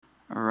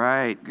All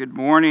right. Good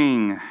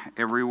morning,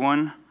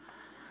 everyone.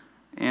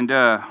 And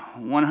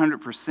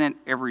 100%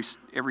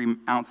 every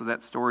ounce of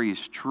that story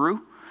is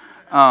true.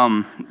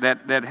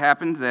 That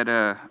happened.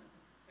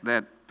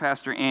 That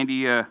Pastor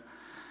Andy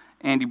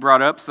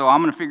brought up. So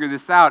I'm going to figure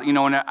this out.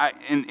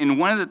 And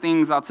one of the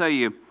things I'll tell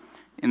you,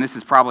 and this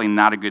is probably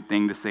not a good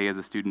thing to say as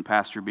a student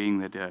pastor, being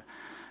that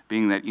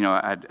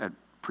I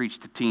preach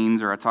to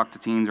teens, or I talk to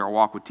teens, or I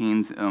walk with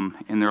teens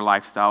in their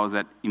lifestyle, is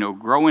that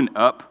growing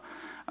up.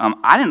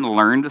 I didn't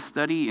learn to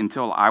study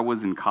until I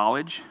was in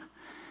college,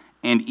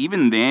 and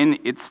even then,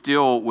 it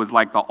still was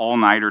like the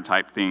all-nighter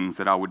type things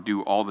that I would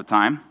do all the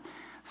time.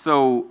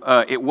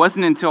 So it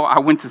wasn't until I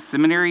went to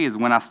seminary is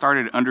when I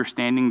started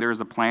understanding there's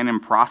a plan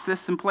and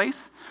process in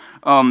place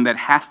that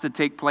has to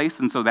take place,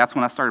 and so that's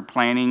when I started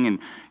planning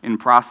and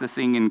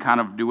processing and kind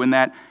of doing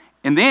that.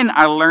 And then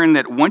I learned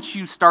that once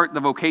you start the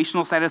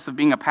vocational status of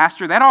being a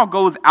pastor, that all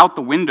goes out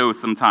the window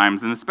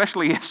sometimes, and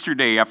especially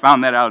yesterday, I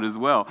found that out as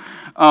well.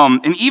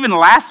 And even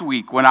last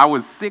week, when I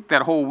was sick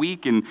that whole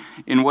week and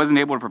wasn't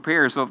able to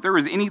prepare, so if there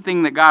was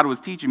anything that God was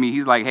teaching me,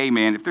 He's like, hey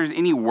man, if there's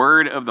any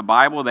word of the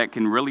Bible that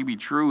can really be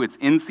true, it's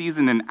in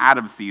season and out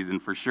of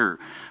season for sure.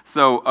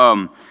 So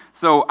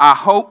I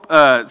hope,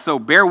 so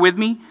bear with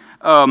me.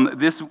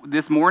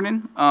 This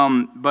morning,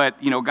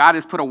 but God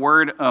has put a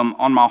word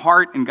on my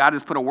heart, and God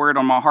has put a word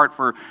on my heart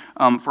for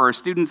our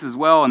students as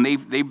well, and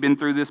they've been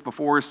through this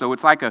before, so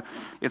it's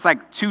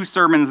like two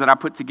sermons that I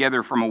put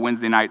together from a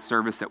Wednesday night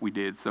service that we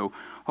did. So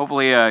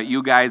hopefully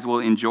you guys will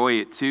enjoy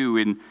it too,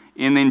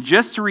 and then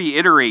just to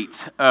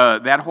reiterate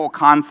that whole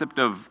concept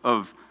of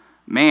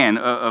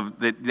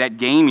that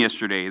game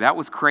yesterday, that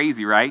was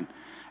crazy, right?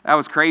 That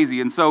was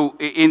crazy. And so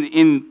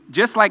in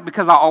just like,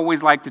 because I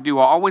always like to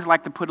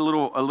put a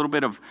little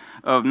bit of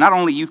not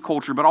only youth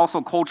culture, but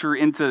also culture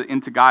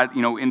into God,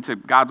 into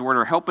God's word,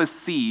 or help us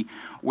see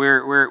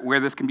where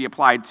this can be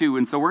applied to.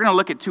 And so we're going to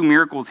look at two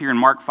miracles here in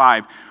Mark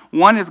 5.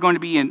 One is going to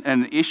be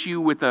an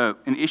issue with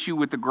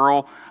the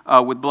girl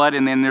with blood,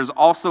 and then there's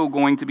also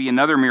going to be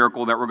another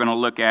miracle that we're going to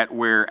look at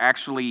where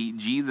actually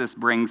Jesus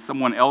brings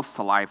someone else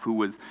to life who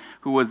was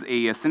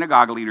a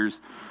synagogue leader's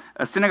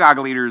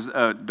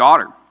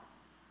daughter.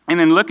 And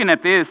in looking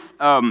at this,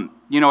 I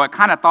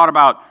kind of thought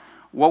about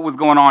what was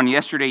going on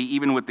yesterday,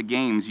 even with the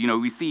games.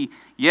 We see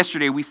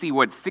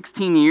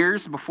 16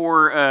 years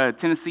before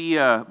Tennessee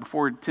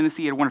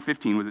had won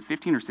 15. Was it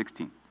 15 or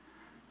 16?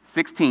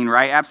 16,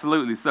 right?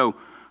 Absolutely. So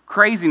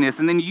craziness.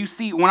 And then you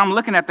see, when I'm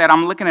looking at that,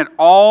 I'm looking at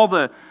all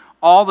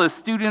the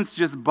students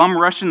just bum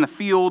rushing the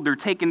field. They're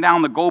taking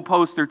down the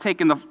goalposts. They're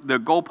taking the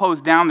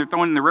goalposts down. They're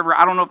throwing it in the river.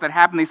 I don't know if that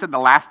happened. They said the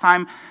last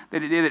time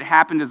that it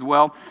happened as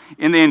well.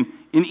 And then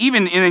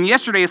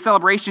yesterday, a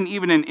celebration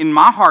even in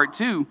my heart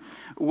too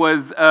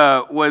was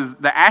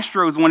the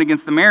Astros won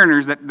against the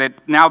Mariners.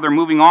 That now they're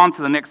moving on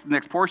to the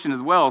next portion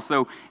as well.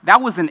 So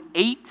that was an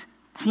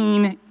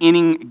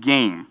 18-inning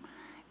game.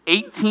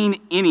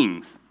 18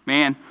 innings,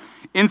 man.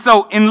 And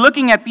so, in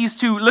looking at these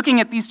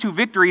two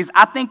victories,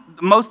 I think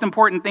the most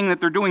important thing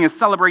that they're doing is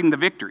celebrating the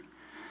victory.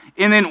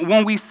 And then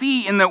when we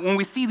see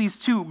these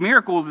two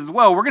miracles as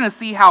well, we're going to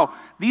see how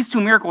these two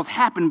miracles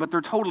happen, but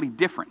they're totally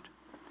different.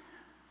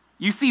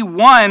 You see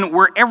one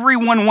where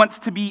everyone wants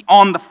to be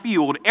on the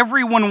field,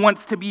 everyone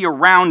wants to be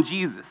around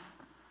Jesus.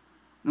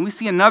 And we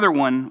see another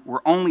one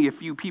where only a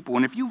few people.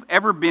 And if you've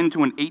ever been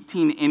to an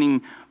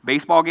 18-inning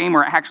baseball game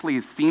or actually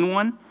have seen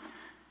one,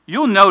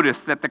 you'll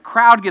notice that the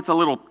crowd gets a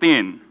little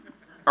thin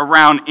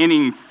around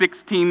inning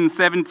 16,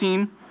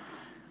 17.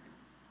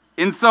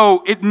 And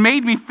so it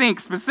made me think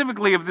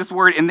specifically of this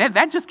word, and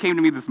that just came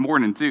to me this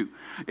morning too.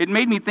 It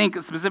made me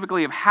think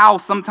specifically of how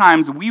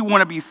sometimes we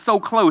want to be so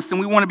close and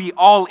we want to be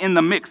all in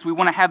the mix. We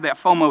want to have that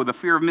FOMO, the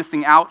fear of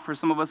missing out, for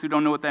some of us who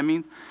don't know what that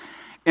means.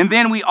 And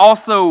then we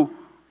also,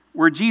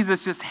 where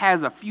Jesus just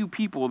has a few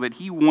people that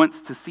He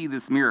wants to see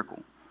this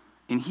miracle,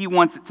 and He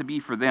wants it to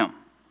be for them,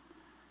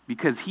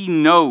 because He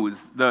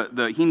knows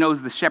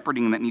the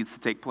shepherding that needs to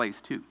take place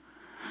too.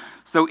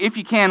 So if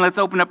you can, let's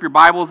open up your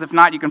Bibles. If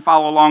not, you can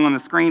follow along on the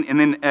screen. And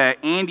then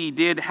Andy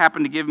did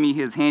happen to give me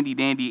his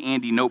handy-dandy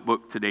Andy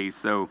notebook today,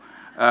 so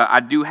I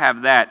do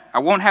have that. I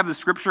won't have the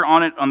scripture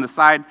on it on the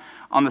side,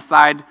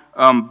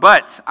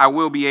 but I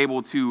will be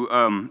able to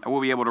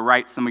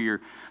write some of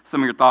your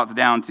thoughts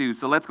down too.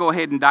 So let's go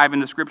ahead and dive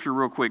into scripture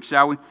real quick,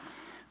 shall we?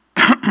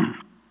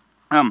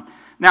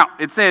 Now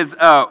it says.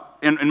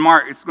 In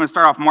Mark, it's going to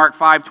start off Mark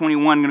 5:21,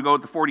 I'm going to go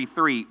with the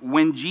 43.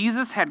 When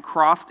Jesus had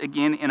crossed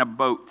again in a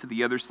boat to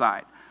the other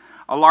side,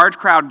 a large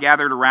crowd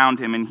gathered around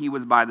him, and he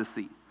was by the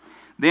sea.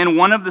 Then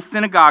one of the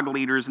synagogue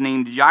leaders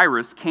named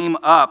Jairus came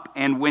up,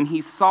 and when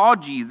he saw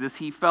Jesus,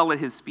 he fell at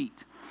his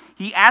feet.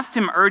 He asked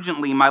him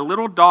urgently, "My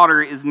little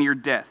daughter is near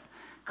death.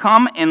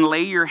 Come and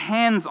lay your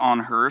hands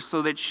on her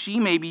so that she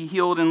may be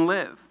healed and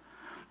live."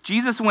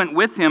 Jesus went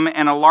with him,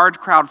 and a large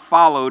crowd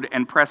followed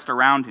and pressed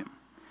around him.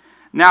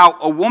 Now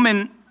a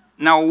woman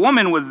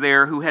was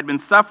there who had been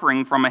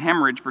suffering from a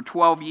hemorrhage for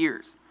 12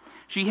 years.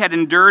 She had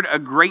endured a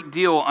great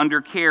deal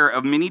under care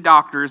of many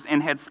doctors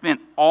and had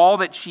spent all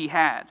that she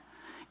had.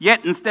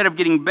 Yet instead of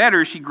getting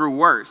better, she grew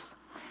worse.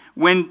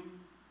 When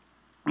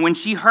When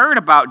she heard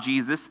about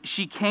Jesus,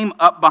 she came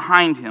up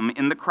behind him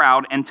in the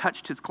crowd and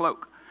touched his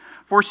cloak.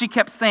 For she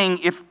kept saying,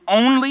 "If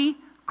only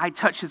I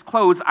touch his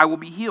clothes, I will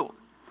be healed."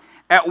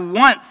 At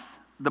once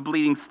the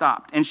bleeding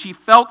stopped, and she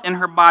felt in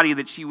her body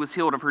that she was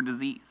healed of her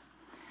disease.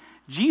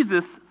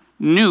 Jesus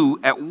knew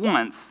at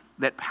once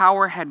that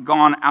power had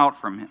gone out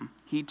from him.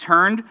 He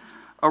turned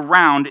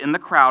around in the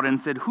crowd and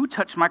said, "Who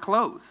touched my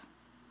clothes?"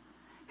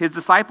 His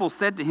disciples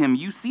said to him,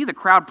 "You see the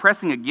crowd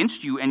pressing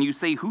against you, and you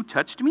say, 'Who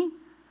touched me?'"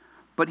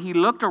 But he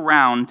looked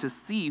around to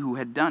see who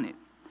had done it.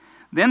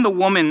 Then the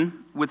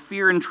woman, with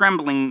fear and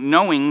trembling,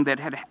 knowing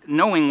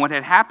what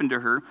had happened to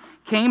her,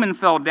 came and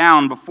fell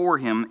down before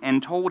him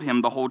and told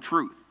him the whole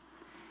truth.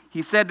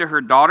 He said to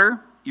her,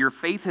 "Daughter, your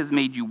faith has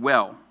made you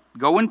well.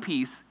 Go in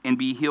peace and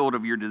be healed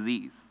of your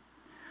disease."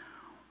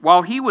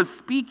 While he was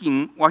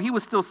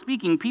still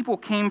speaking, people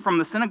came from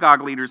the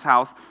synagogue leader's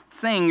house,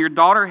 saying, "Your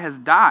daughter has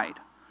died.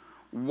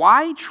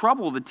 Why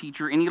trouble the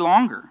teacher any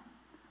longer?"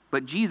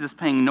 But Jesus,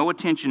 paying no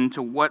attention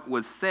to what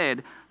was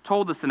said,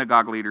 told the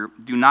synagogue leader,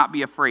 "Do not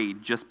be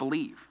afraid, just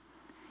believe."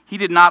 He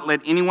did not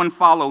let anyone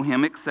follow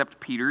him except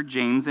Peter,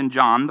 James, and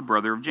John, the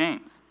brother of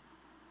James.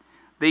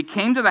 They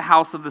came to the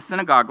house of the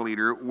synagogue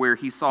leader, where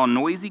he saw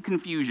noisy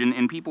confusion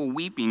and people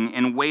weeping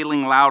and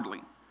wailing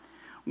loudly.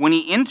 When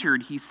he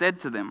entered, he said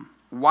to them,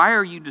 "Why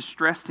are you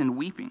distressed and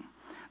weeping?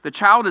 The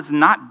child is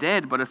not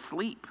dead, but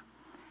asleep."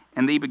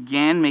 And they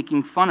began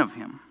making fun of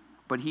him.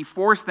 But he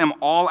forced them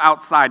all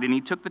outside, and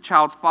he took the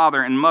child's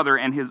father and mother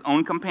and his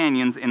own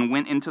companions and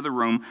went into the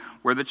room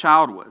where the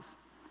child was.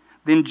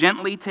 Then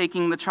gently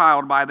taking the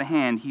child by the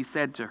hand, he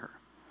said to her,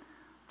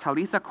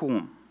 "Talitha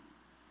kum,"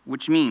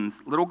 which means,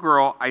 "Little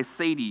girl, I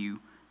say to you,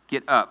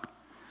 get up."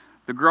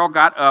 The girl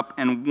got up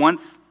at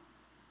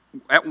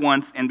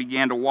once and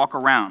began to walk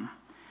around.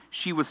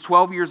 She was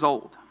 12 years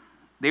old.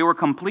 They were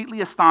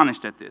completely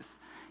astonished at this.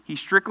 He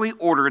strictly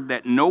ordered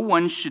that no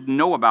one should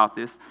know about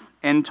this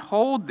and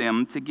told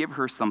them to give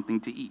her something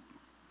to eat.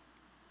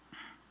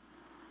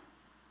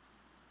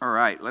 All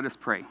right, let us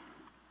pray.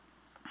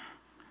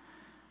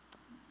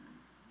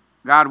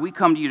 God, we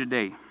come to you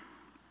today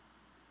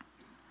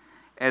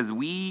as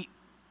we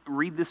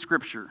read this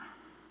scripture,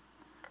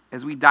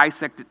 as we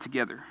dissect it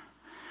together.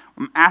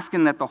 I'm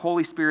asking that the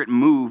Holy Spirit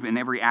move in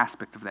every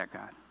aspect of that,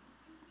 God.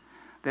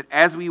 That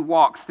as we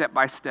walk step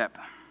by step,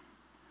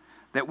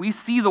 that we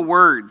see the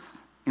words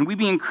and we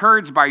be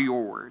encouraged by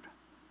your word,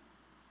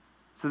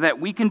 so that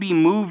we can be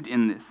moved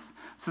in this,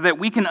 so that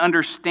we can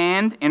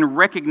understand and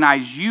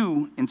recognize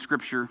you in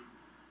Scripture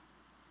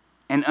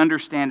and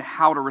understand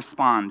how to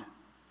respond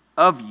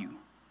of you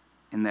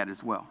in that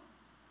as well.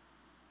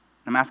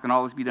 I'm asking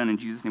all this be done in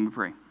Jesus' name we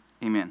pray.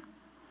 Amen.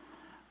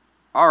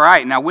 All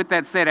right, now with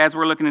that said, as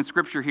we're looking at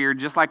Scripture here,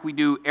 just like we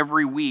do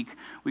every week,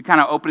 we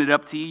kind of open it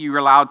up to you. You're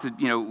allowed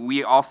to,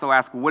 we also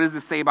ask, what does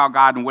this say about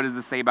God and what does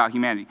this say about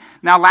humanity?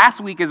 Now,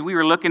 last week, as we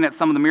were looking at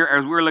the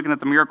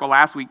miracle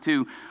last week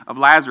too of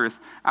Lazarus,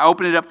 I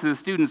opened it up to the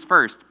students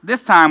first.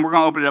 This time, we're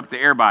going to open it up to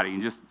everybody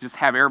and just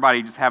have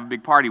everybody just have a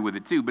big party with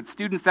it too. But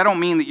students, that don't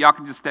mean that y'all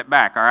can just step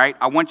back, all right?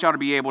 I want y'all to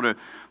be able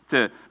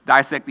to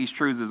dissect these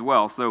truths as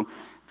well. So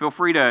feel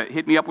free to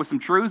hit me up with some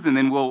truths, and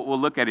then we'll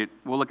look at it.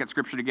 We'll look at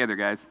Scripture together,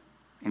 guys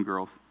and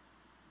girls.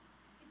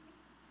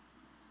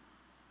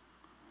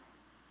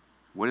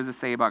 What does it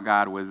say about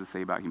God? What does it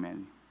say about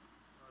humanity?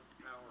 God's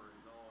power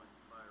is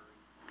all-inspiring.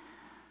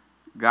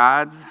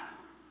 God's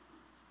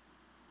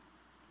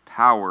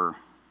power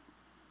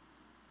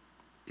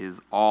is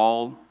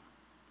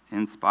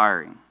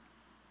all-inspiring.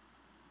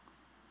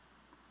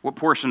 What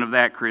portion of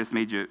that, Chris,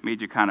 made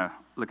you kind of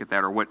look at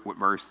that, or what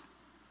verse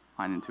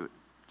line into it?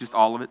 Just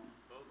all of it?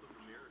 Both of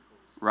the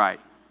miracles. Right.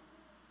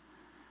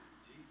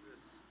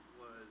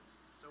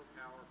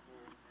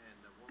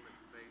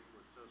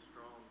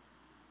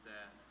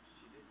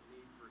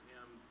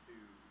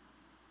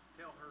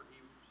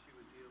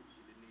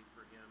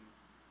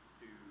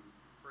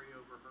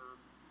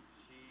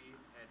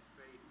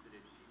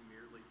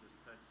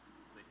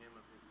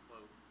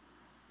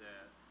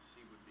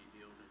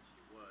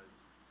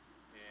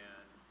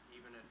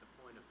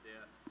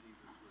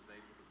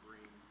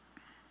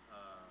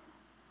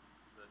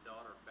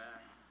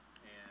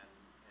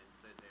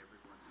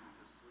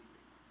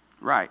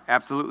 Right,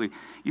 absolutely.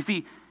 You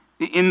see,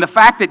 in the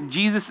fact that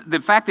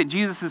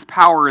Jesus'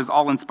 power is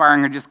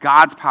all-inspiring, or just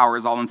God's power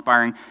is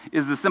all-inspiring,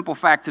 is the simple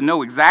fact to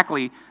know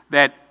exactly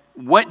that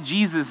what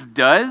Jesus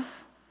does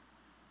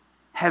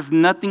has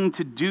nothing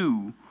to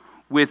do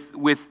with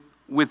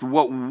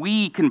what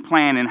we can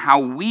plan and how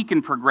we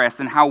can progress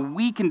and how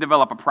we can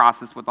develop a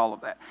process with all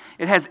of that.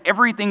 It has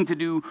everything to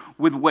do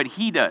with what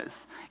he does.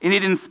 And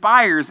it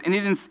inspires, and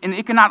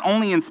it can not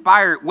only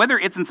inspire, whether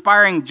it's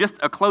inspiring just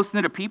a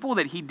close-knit of people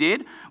that he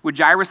did with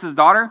Jairus'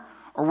 daughter,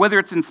 or whether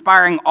it's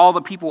inspiring all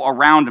the people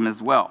around him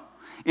as well.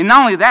 And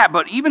not only that,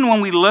 but even when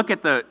we look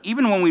at the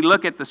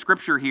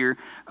scripture here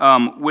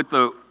with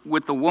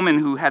the woman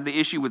who had the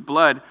issue with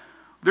blood,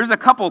 there's a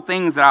couple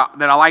things that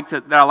I like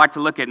to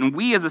look at, and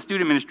we as a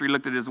student ministry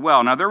looked at it as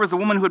well. Now, there was a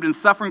woman who had been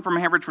suffering from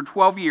hemorrhage for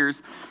 12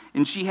 years,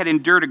 and she had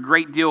endured a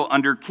great deal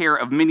under care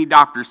of many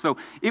doctors. So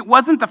it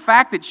wasn't the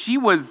fact that she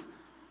was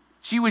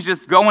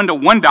just going to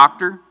one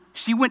doctor.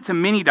 She went to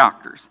many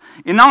doctors.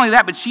 And not only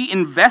that, but she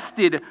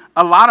invested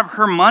a lot of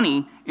her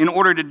money in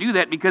order to do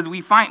that, because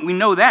we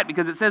know that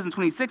because it says in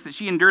 26 that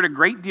she endured a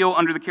great deal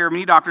under the care of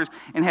many doctors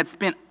and had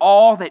spent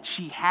all that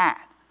she had.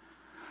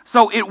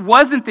 So it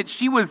wasn't that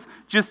she was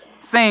just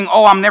saying,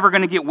 oh, I'm never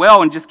going to get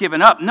well and just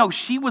giving up. No,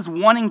 she was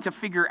wanting to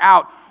figure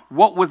out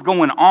what was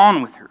going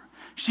on with her.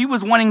 She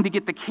was wanting to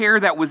get the care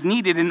that was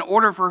needed in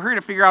order for her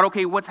to figure out,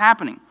 okay, what's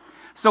happening?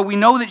 So we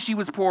know that she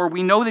was poor.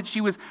 We know that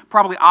she was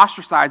probably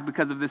ostracized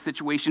because of this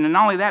situation. And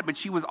not only that, but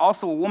she was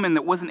also a woman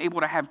that wasn't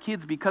able to have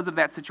kids because of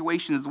that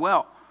situation as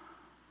well.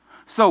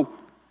 So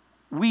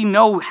we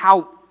know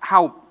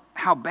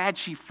how bad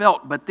she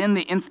felt, but then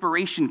the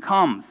inspiration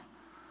comes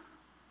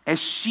as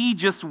she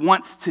just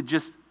wants to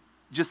just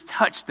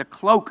touch the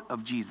cloak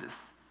of Jesus.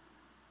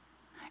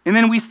 And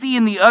then we see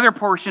in the other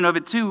portion of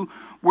it too,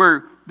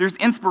 where there's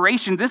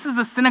inspiration. This is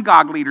a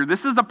synagogue leader.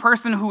 This is a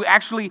person who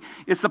actually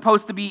is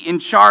supposed to be in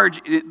charge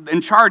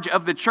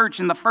of the church.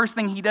 And the first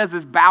thing he does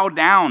is bow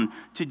down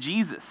to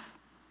Jesus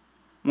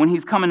when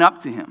he's coming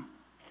up to him.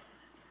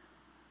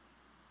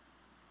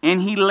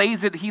 And he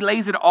lays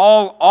it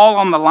all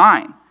on the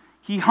line.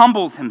 He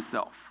humbles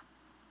himself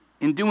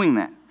in doing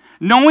that.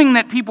 Knowing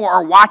that people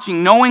are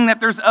watching, knowing that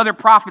there's other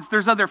prophets,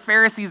 there's other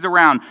Pharisees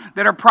around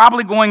that are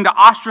probably going to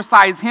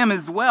ostracize him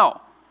as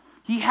well.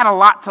 He had a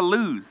lot to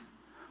lose,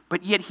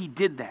 but yet he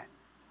did that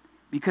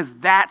because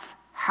that's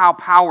how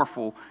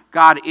powerful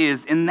God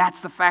is, and that's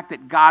the fact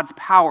that God's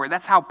power,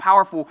 that's how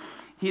powerful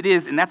it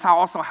is, and that's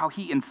also how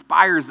he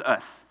inspires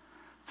us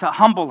to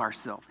humble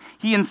ourselves.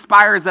 He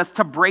inspires us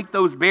to break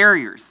those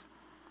barriers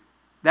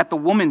that the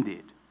woman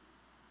did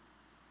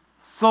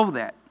so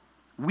that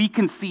we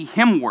can see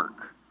him work.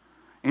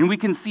 And we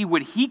can see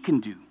what he can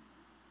do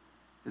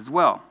as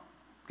well.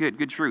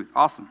 Good truth.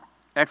 Awesome.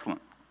 Excellent.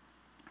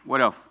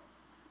 What else?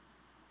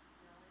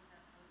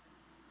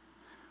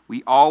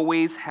 We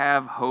always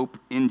have hope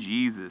in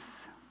Jesus.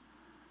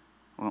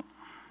 Well,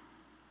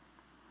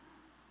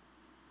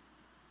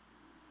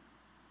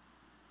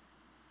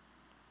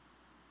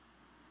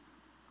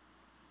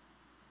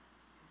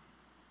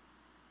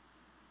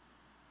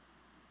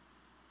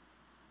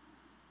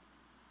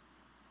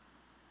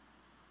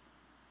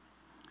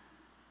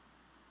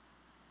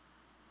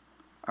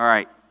 all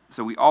right,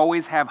 so we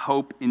always have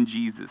hope in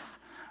Jesus.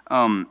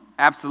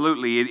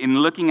 Absolutely. In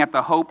looking at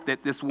the hope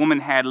that this woman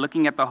had,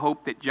 looking at the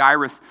hope that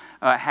Jairus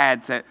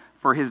had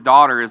for his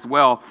daughter as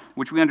well,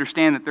 which we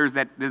understand that there's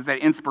that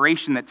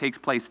inspiration that takes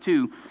place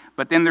too,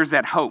 but then there's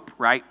that hope,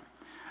 right?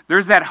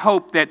 There's that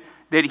hope that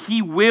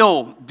he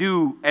will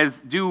do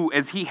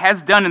as he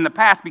has done in the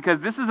past, because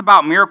this is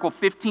about miracle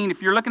 15.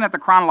 If you're looking at the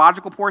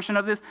chronological portion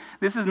of this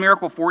is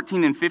miracle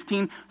 14 and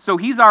 15. So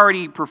he's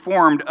already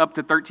performed up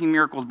to 13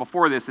 miracles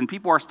before this, and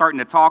people are starting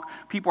to talk.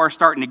 People are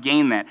starting to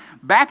gain that.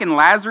 Back when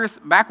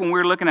we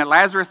were looking at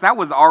Lazarus, that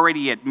was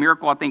already at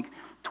miracle, I think,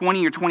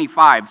 20 or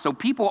 25. So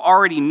people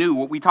already knew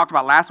what we talked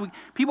about last week.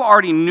 People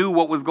already knew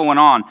what was going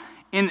on.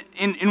 And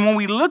when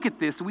we look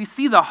at this, we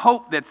see the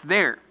hope that's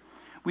there.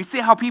 We see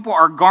how people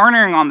are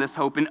garnering on this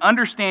hope and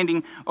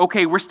understanding,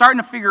 okay, we're starting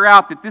to figure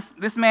out that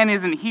this man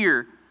isn't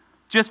here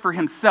just for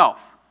himself,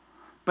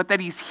 but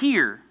that he's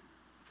here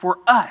for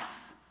us.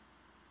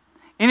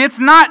 And it's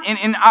not,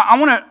 and I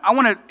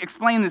want to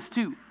explain this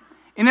too.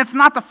 And it's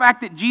not the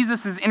fact that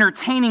Jesus is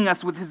entertaining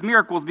us with his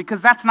miracles,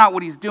 because that's not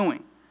what he's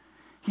doing.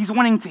 He's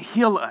wanting to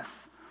heal us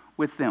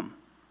with them.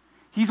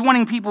 He's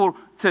wanting people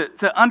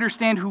to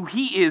understand who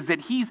he is, that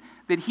he's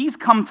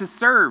come to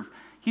serve.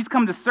 He's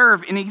come to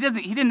serve, and he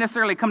didn't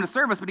necessarily come to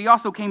serve us, but he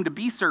also came to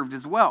be served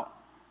as well.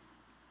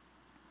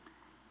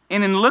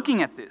 And in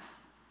looking at this,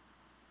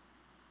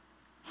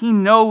 he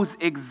knows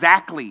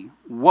exactly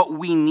what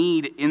we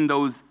need in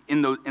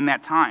that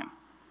time.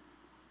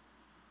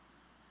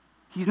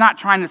 He's not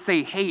trying to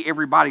say, hey,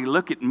 everybody,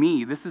 look at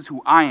me. This is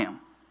who I am.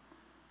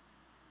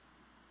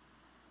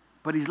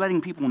 But he's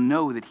letting people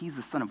know that he's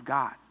the Son of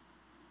God,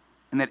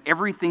 and that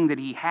everything that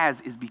he has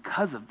is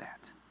because of that.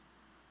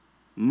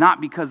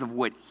 Not because of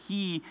what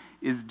he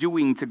is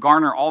doing to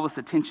garner all this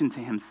attention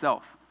to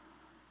himself,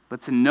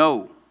 but to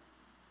know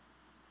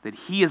that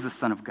he is the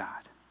Son of God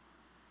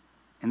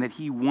and that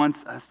he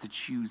wants us to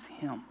choose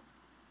him.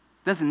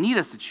 Doesn't need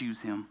us to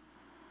choose him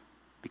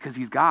because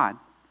he's God,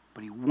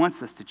 but he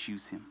wants us to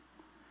choose him.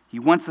 He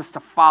wants us to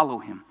follow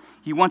him.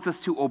 He wants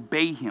us to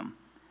obey him.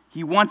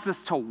 He wants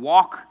us to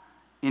walk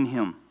in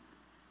him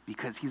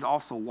because he's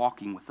also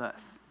walking with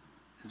us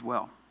as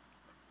well.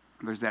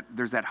 There's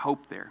that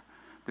hope there.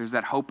 There's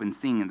that hope in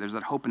seeing it. There's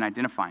that hope in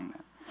identifying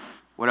that.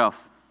 What else?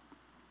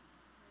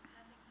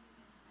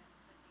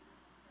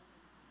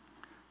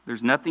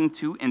 There's nothing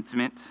too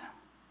intimate.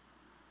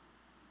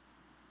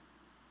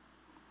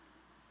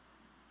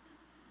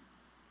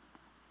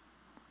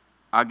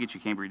 I'll get you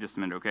Cambry just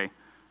a minute, okay?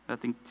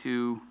 Nothing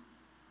too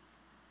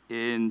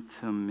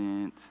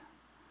intimate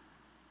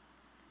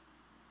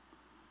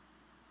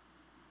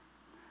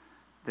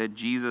that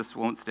Jesus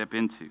won't step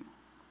into.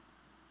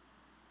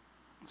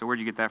 So where'd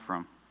you get that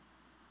from?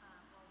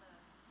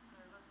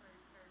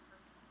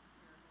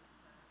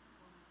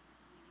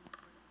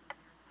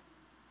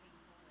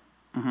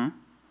 Mm-hmm.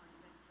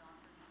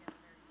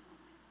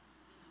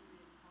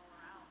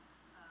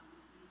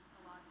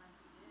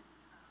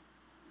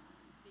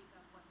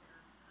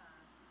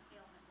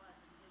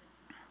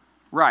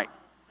 Right.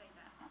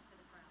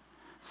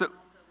 So,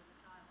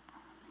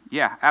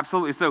 yeah,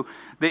 absolutely. So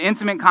the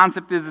intimate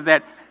concept is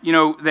that, you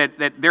know,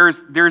 that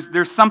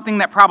there's something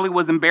that probably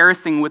was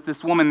embarrassing with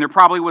this woman. There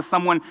probably was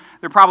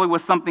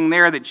something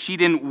there that she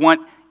didn't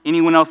want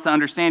anyone else to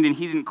understand, and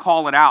he didn't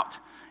call it out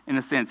in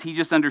a sense. He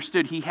just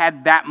understood. He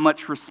had that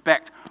much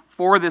respect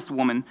for this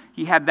woman.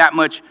 He had that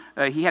much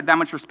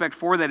respect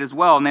for that as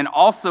well. And then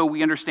also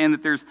we understand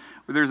that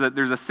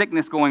there's a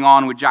sickness going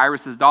on with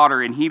Jairus'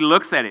 daughter, and he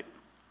looks at it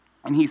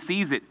and he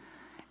sees it.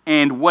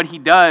 And what he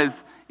does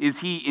is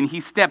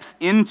he steps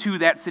into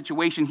that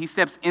situation. He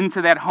steps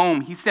into that home.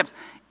 He steps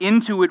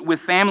into it with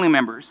family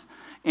members.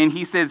 And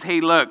he says,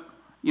 hey, look,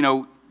 you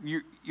know,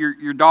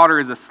 your daughter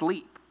is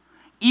asleep.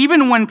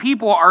 Even when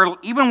people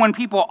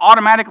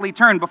automatically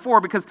turn before,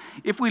 because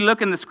if we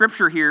look in the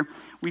scripture here,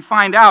 we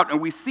find out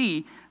and we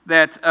see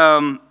that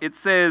it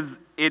says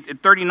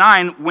at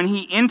 39, when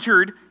he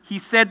entered, he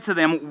said to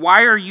them,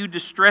 why are you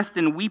distressed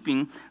and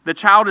weeping? The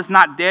child is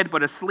not dead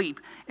but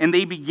asleep. And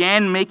they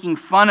began making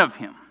fun of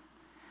him.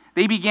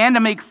 They began to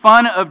make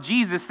fun of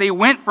Jesus. They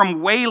went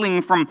from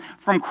wailing, from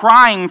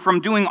crying, from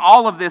doing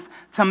all of this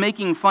to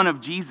making fun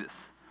of Jesus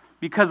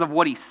because of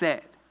what he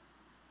said.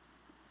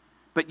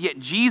 But yet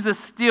Jesus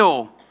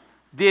still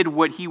did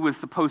what he was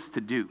supposed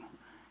to do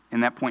in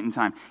that point in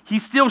time. He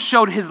still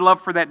showed his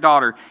love for that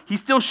daughter. He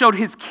still showed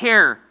his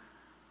care.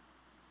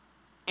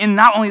 And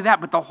not only that,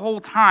 but the whole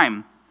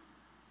time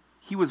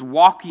he was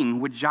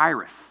walking with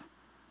Jairus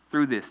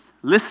through this,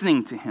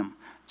 listening to him,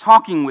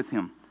 talking with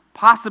him,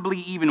 possibly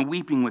even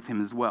weeping with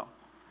him as well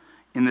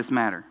in this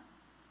matter.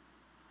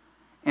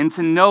 And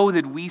to know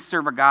that we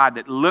serve a God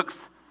that looks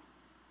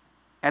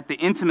at the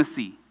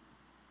intimacy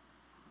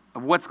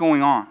of what's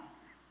going on,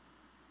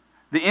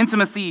 the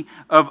intimacy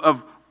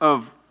of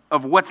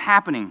what's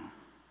happening,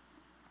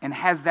 and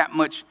has that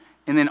much,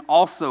 and then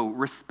also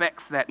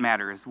respects that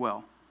matter as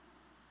well.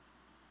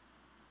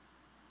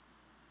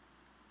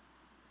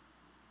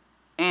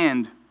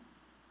 And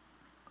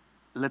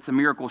lets a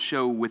miracle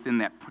show within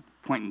that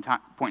point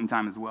in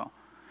time as well.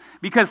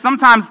 Because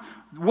sometimes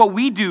what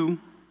we do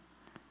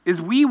is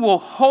we will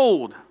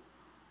hold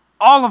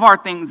all of our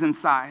things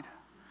inside.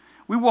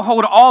 We will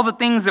hold all the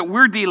things that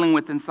we're dealing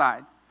with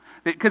inside.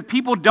 Because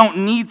people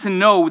don't need to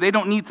know. They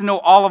don't need to know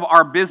all of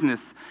our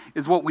business,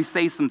 is what we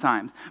say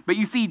sometimes. But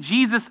you see,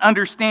 Jesus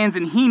understands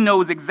and he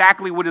knows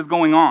exactly what is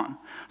going on.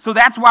 So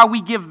that's why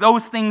we give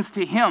those things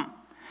to him.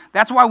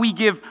 That's why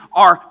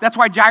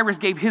Jairus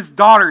gave his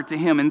daughter to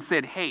him and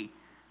said, hey,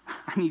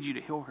 I need you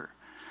to heal her.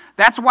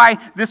 That's why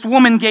this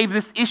woman gave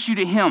this issue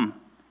to him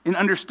and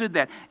understood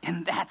that.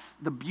 And that's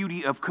the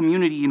beauty of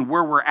community and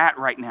where we're at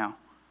right now.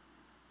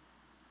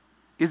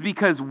 Is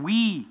because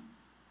we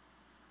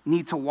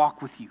need to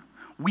walk with you.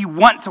 We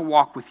want to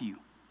walk with you.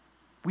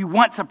 We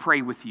want to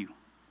pray with you.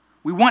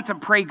 We want to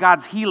pray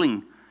God's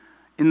healing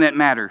in that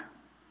matter,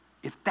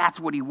 if that's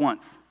what he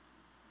wants.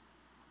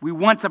 We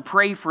want to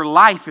pray for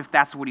life if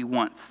that's what he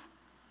wants.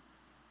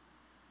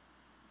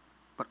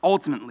 But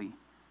ultimately,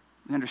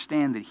 we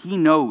understand that he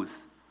knows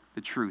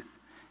the truth.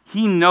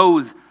 He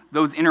knows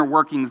those inner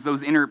workings,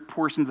 those inner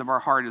portions of our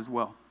heart as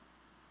well.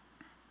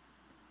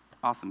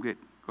 Awesome, good.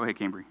 Go ahead,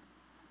 Cambry.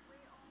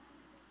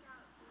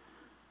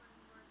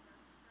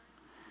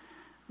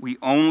 We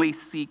only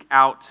seek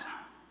out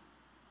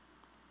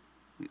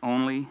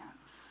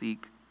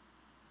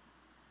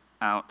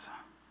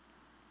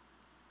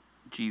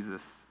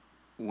Jesus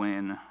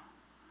when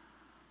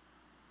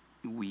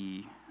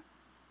we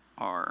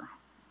are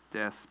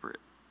desperate.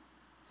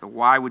 So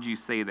why would you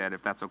say that,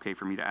 if that's okay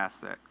for me to ask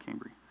that,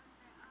 Cambry?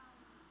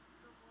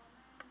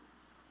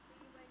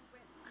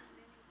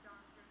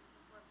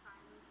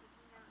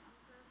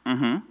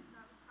 Mm-hmm.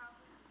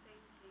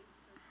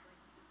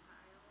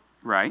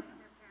 Right.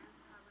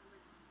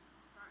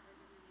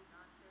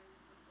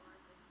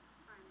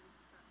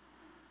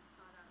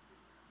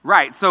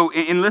 Right. So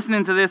in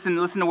listening to this and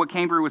listening to what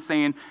Cambry was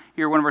saying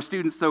here, one of our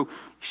students, so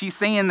she's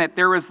saying that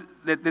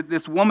that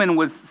this woman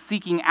was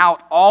seeking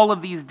out all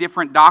of these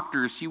different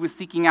doctors. She was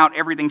seeking out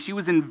everything. She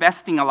was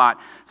investing a lot.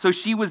 So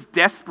she was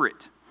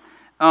desperate.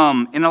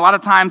 And a lot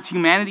of times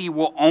humanity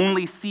will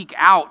only seek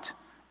out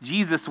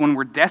Jesus when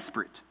we're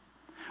desperate.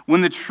 When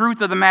the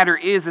truth of the matter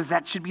is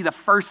that should be the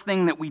first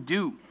thing that we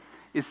do,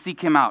 is seek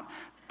him out.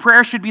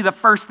 Prayer should be the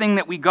first thing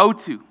that we go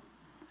to.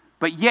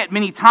 But yet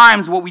many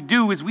times what we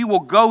do is we will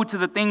go to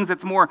the things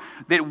that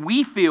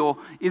we feel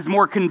is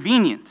more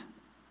convenient.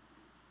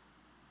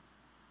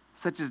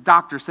 Such as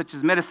doctors, such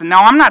as medicine.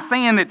 Now I'm not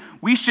saying that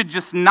we should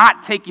just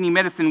not take any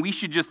medicine. We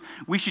should just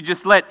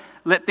let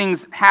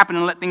things happen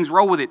and let things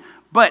roll with it.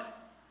 But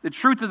the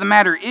truth of the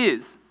matter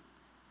is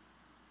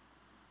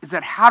is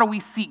that how do we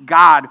seek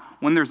God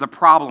when there's a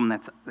problem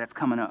that's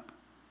coming up?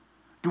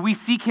 Do we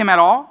seek him at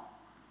all?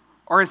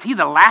 Or is he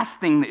the last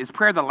thing, is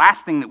prayer the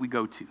last thing that we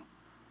go to?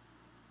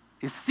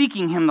 Is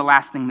seeking him the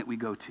last thing that we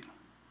go to?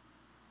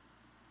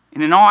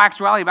 And in all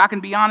actuality, if I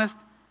can be honest,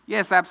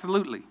 yes,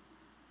 absolutely.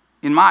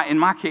 In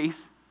my case,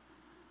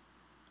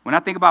 when I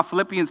think about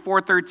Philippians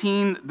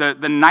 4:13,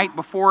 the night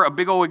before a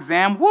big old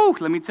exam, whoo,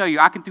 let me tell you,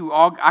 I can do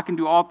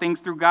all things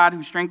through God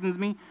who strengthens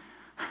me.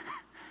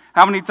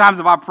 How many times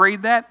have I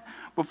prayed that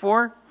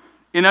before?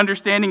 In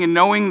understanding and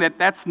knowing that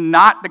that's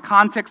not the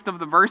context of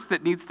the verse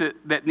that needs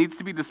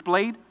to be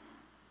displayed.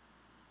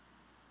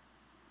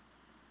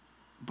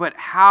 But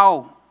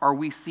how are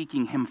we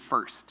seeking him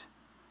first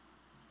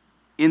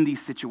in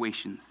these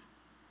situations,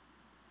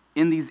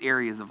 in these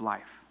areas of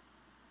life?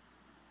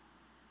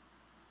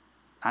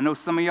 I know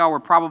some of y'all were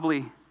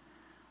probably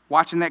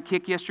watching that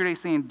kick yesterday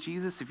saying,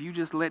 Jesus, if you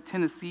just let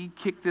Tennessee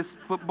kick this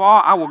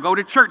football, I will go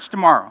to church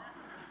tomorrow.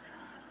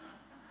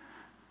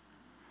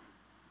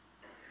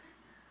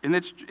 And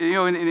that's,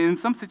 in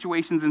some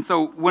situations, and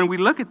so when we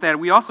look at that,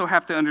 we also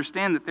have to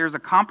understand that there's a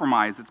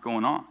compromise that's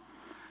going on.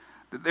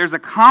 That there's a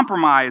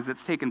compromise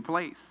that's taking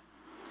place.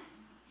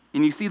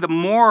 And you see, the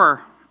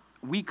more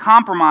we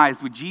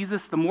compromise with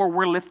Jesus, the more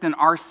we're lifting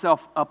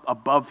ourselves up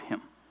above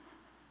him.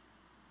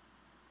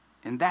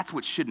 And that's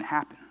what shouldn't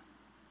happen.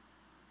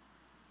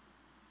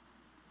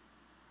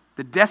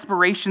 The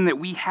desperation that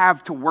we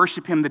have to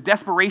worship him, the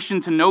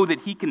desperation to know that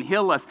he can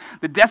heal us,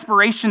 the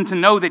desperation to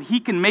know that he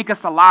can make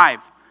us alive,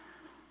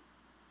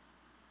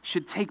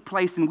 should take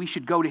place, and we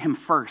should go to him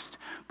first.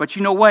 But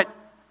you know what?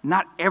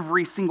 Not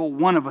every single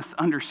one of us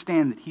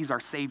understand that he's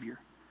our Savior.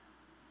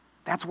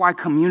 That's why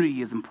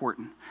community is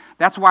important.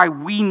 That's why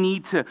we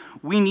need to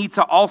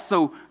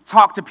also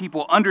talk to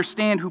people,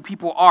 understand who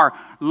people are,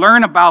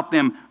 learn about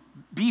them,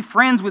 be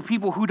friends with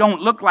people who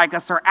don't look like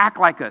us or act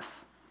like us,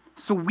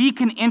 so we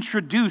can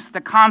introduce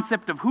the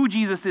concept of who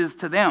Jesus is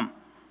to them.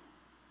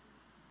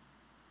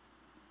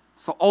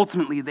 So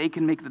ultimately they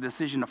can make the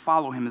decision to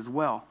follow him as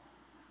well.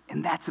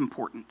 And that's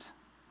important.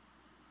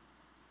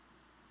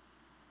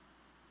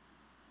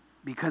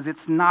 Because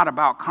it's not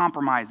about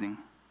compromising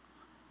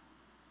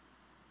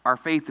our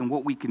faith in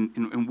what we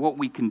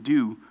can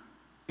do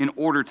in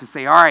order to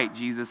say, all right,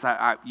 Jesus,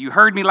 you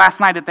heard me last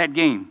night at that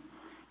game.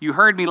 You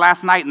heard me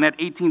last night in that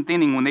 18th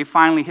inning when they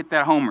finally hit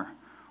that homer.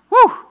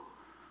 Woo!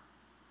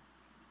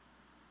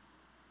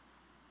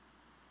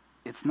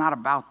 It's not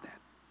about that.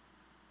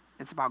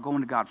 It's about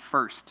going to God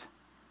first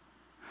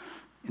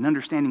and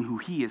understanding who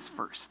he is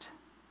first.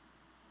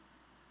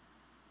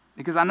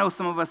 Because I know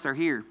some of us are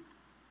here,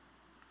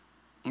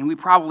 and we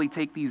probably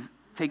take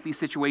these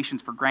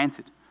situations for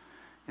granted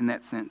in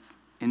that sense,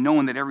 in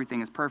knowing that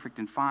everything is perfect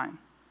and fine.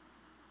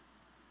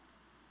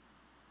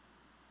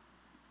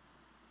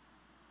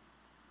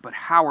 But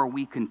how are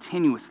we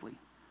continuously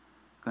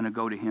going to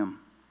go to him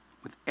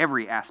with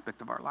every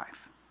aspect of our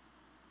life,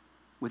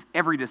 with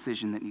every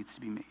decision that needs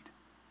to be made,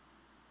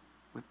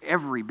 with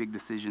every big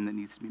decision that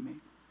needs to be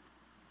made?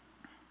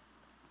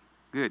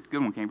 Good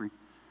one, Cambry.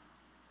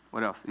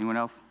 What else? Anyone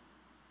else?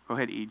 Go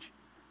ahead, Ej.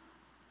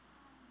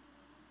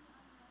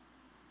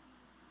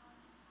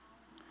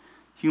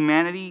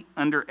 Humanity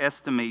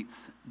underestimates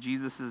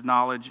Jesus'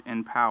 knowledge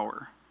and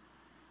power.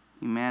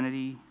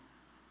 Humanity,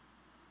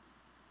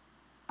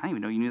 I didn't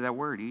even know you knew that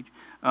word, Ej.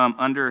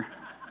 I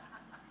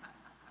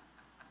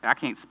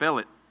can't spell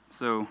it,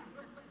 so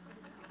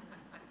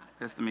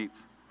estimates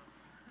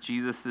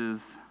Jesus'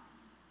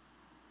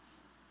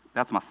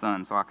 that's my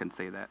son, so I can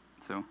say that.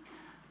 So,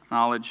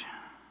 knowledge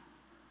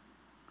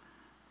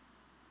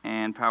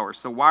and power.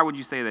 So why would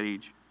you say that,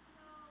 Ej?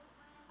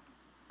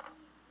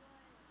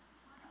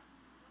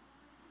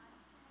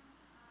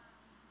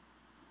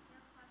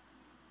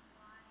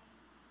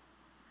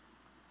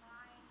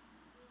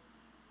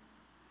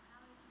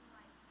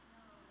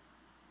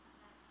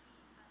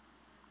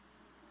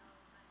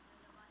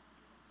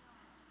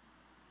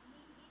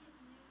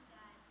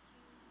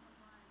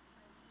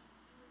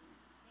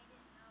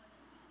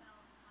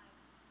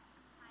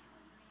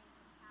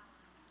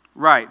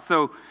 Right.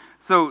 So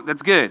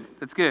that's good.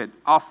 That's good.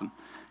 Awesome.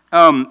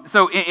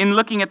 So in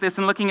looking at this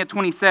and looking at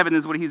 27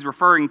 is what he's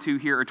referring to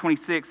here, or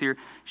 26 here.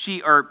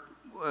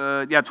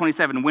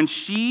 27. When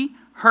she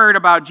heard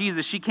about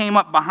Jesus, she came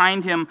up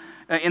behind him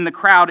in the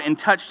crowd and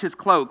touched his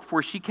cloak,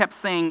 for she kept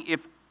saying, "If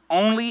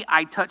only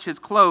I touch his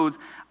clothes,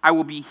 I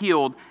will be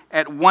healed."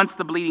 At once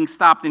the bleeding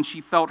stopped, and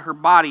she felt her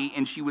body,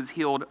 and she was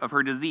healed of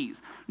her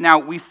disease. Now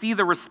we see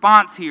the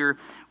response here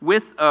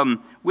with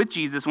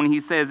Jesus when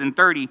he says in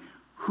 30.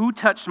 Who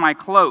touched my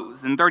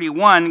clothes? In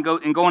 31,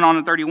 going on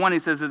in 31, he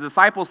says, his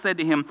disciples said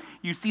to him,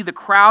 "You see the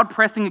crowd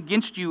pressing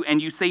against you,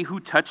 and you say, 'Who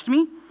touched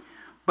me?'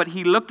 But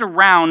he looked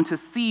around to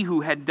see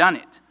who had done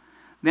it.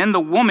 Then the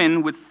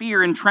woman, with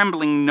fear and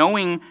trembling,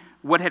 knowing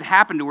what had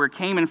happened to her,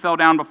 came and fell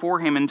down before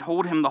him and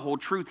told him the whole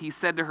truth. He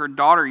said to her,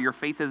 'Daughter, your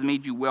faith has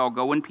made you well.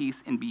 Go in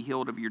peace and be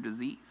healed of your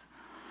disease.'"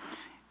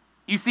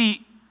 You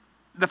see,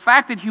 the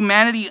fact that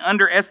humanity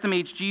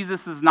underestimates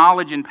Jesus'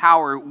 knowledge and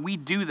power, we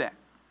do that.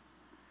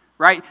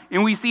 right?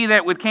 And we see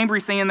that with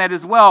Cambry saying that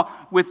as well.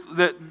 With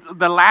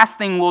the last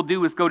thing we'll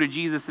do is go to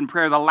Jesus in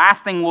prayer. The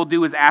last thing we'll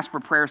do is ask for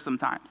prayer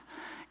sometimes.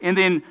 And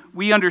then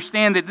we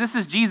understand that this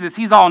is Jesus.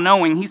 He's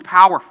all-knowing. He's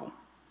powerful.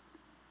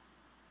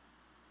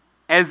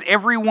 As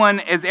everyone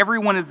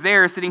is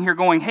there sitting here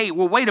going, hey,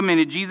 well, wait a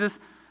minute, Jesus.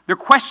 They're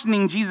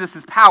questioning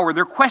Jesus' power.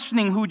 They're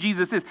questioning who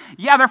Jesus is.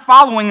 Yeah, they're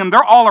following him.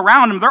 They're all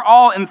around him. They're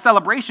all in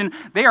celebration.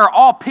 They are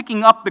all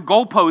picking up the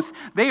goalposts.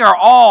 They are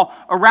all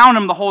around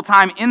him the whole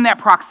time in that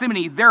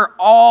proximity. They're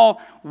all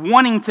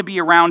wanting to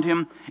be around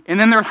him. And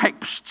then they're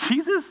like,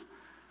 Jesus,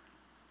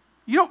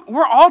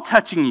 we're all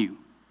touching you.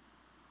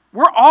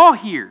 We're all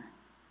here.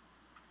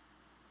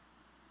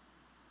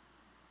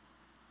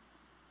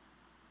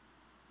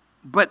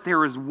 But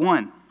there is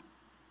one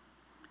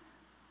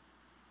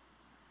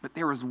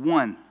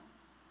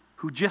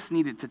who just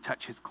needed to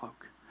touch his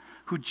cloak,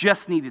 who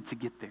just needed to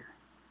get there.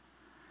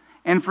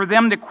 And for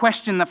them to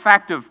question the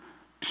fact of,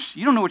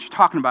 you don't know what you're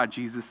talking about,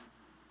 Jesus,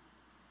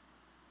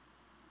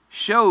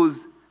 shows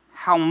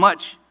how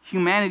much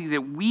humanity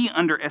that we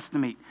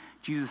underestimate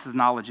Jesus'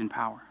 knowledge and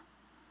power.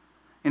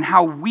 And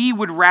how we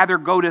would rather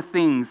go to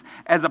things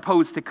as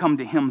opposed to come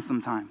to him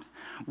sometimes.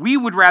 We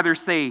would rather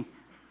say,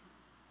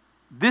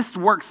 this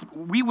works.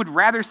 We would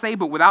rather say,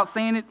 but without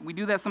saying it, we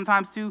do that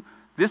sometimes too,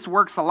 this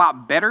works a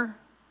lot better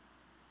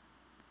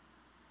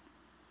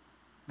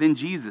than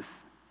Jesus.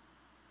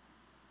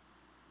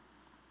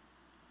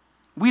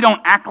 We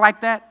don't act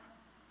like that.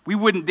 We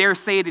wouldn't dare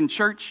say it in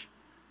church.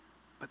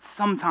 But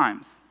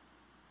sometimes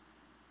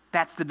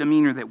that's the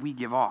demeanor that we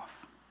give off.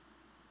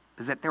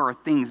 Is that there are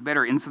things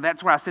better. And so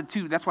that's what I said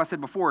too. That's what I said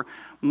before.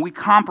 When we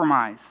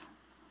compromise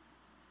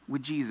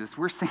with Jesus,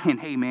 we're saying,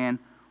 hey man,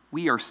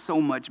 we are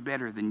so much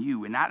better than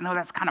you. And I know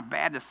that's kind of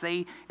bad to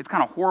say. It's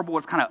kind of horrible.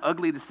 It's kind of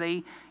ugly to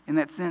say in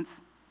that sense.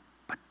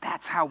 But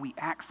that's how we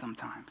act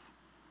sometimes.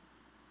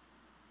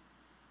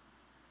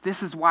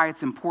 This is why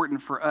it's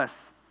important for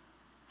us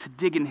to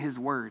dig in his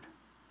word.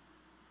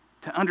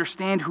 To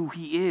understand who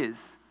he is.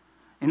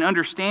 And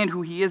understand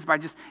who he is by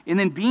and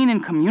then being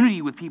in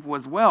community with people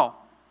as well.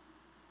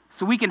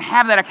 So we can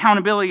have that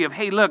accountability of,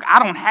 hey, look,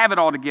 I don't have it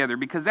all together,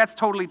 because that's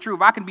totally true.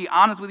 If I can be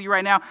honest with you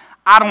right now,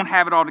 I don't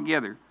have it all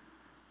together.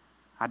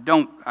 I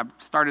don't. I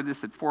started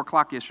this at 4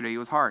 o'clock yesterday. It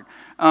was hard.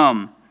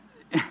 I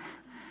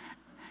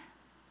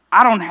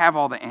don't have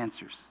all the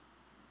answers.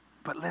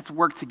 But let's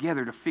work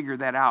together to figure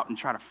that out and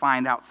try to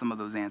find out some of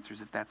those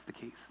answers if that's the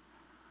case.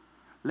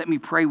 Let me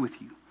pray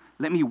with you.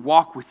 Let me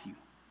walk with you.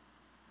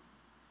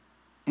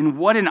 And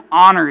what an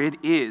honor it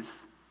is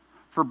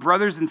for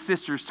brothers and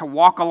sisters to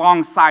walk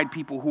alongside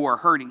people who are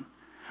hurting.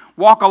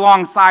 Walk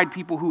alongside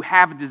people who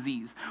have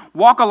disease.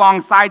 Walk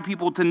alongside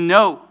people to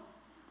know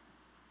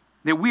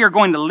that we are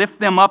going to lift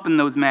them up in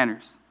those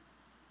manners.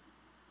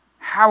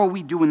 How are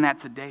we doing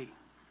that today?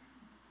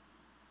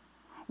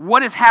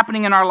 What is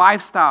happening in our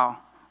lifestyle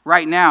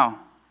right now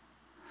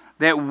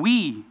that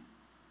we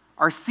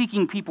are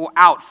seeking people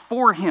out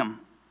for him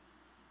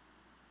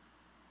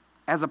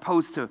as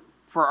opposed to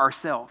for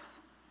ourselves?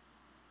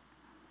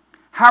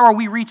 How are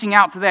we reaching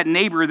out to that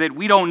neighbor that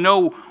we don't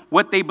know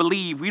what they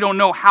believe, we don't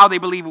know how they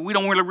believe, and we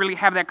don't really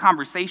have that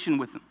conversation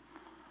with them?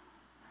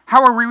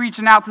 How are we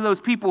reaching out to those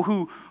people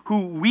who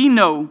we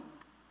know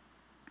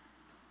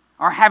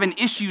are having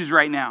issues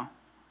right now?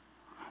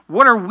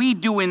 What are we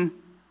doing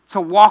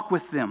to walk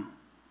with them?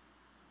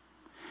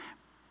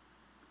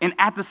 And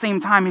at the same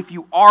time, if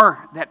you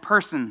are that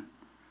person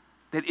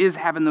that is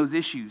having those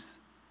issues,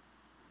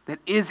 that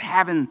is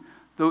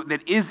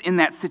in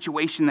that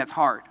situation that's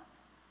hard,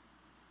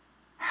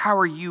 how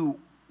are you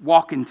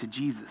walking to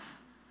Jesus?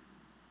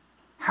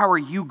 How are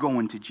you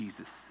going to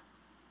Jesus?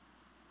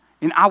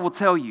 And I will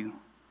tell you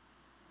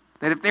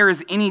that if there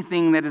is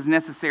anything that is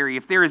necessary,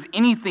 if there is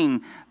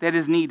anything that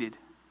is needed,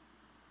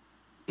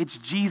 it's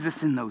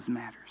Jesus in those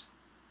matters.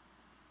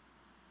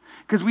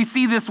 Because we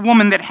see this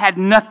woman that had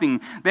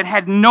nothing, that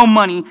had no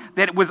money,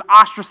 that was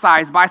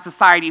ostracized by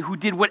society, who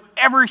did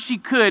whatever she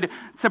could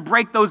to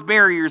break those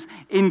barriers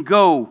and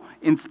go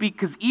and speak.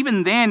 Because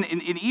even then,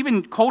 and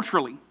even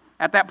culturally,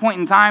 at that point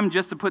in time,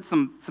 just to put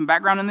some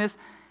background in this,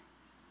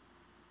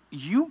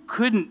 a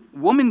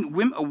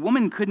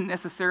woman couldn't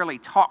necessarily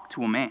talk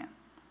to a man.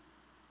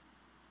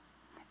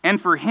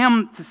 And for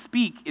him to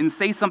speak and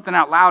say something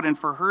out loud, and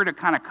for her to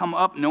kind of come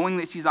up knowing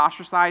that she's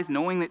ostracized,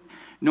 knowing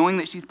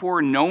that she's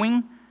poor,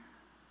 knowing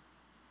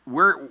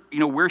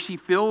where she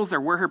feels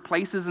or where her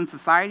place is in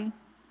society.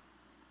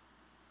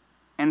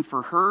 And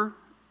for her,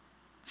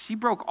 she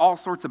broke all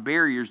sorts of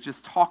barriers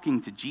just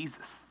talking to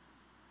Jesus.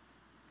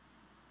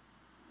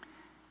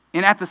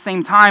 And at the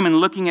same time, and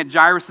looking at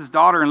Jairus'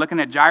 daughter and looking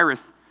at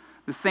Jairus,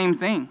 the same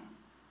thing.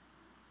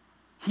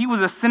 He was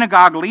a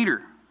synagogue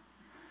leader.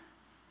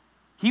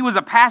 He was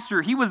a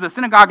pastor. He was a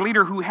synagogue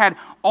leader who had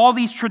all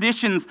these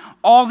traditions,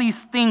 all these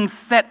things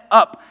set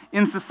up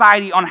in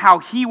society on how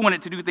he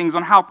wanted to do things,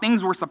 on how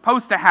things were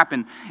supposed to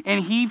happen.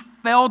 And he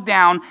fell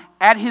down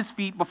at his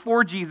feet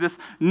before Jesus,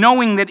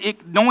 knowing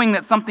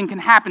that something can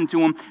happen to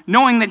him,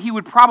 knowing that he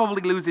would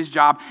probably lose his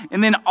job,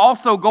 and then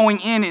also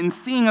going in and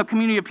seeing a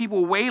community of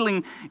people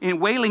wailing in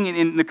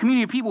the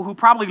community of people who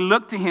probably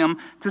looked to him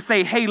to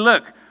say, hey,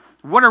 look,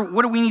 what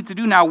do we need to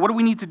do now? What do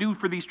we need to do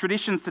for these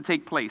traditions to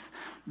take place?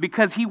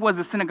 Because he was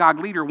a synagogue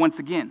leader once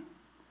again.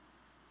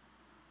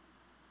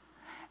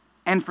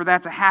 And for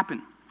that to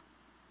happen,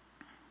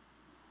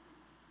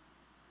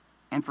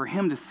 and for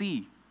him to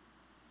see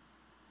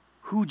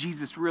who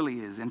Jesus really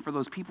is, and for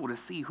those people to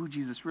see who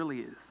Jesus really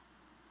is.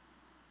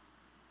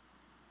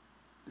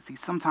 See,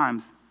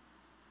 sometimes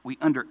we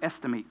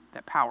underestimate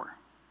that power.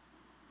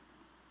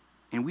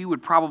 And we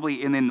would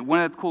probably, and then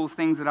one of the coolest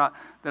things that I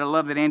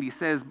love that Andy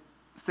says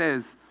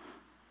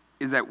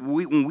is that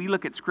when we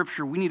look at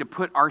Scripture, we need to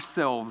put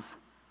ourselves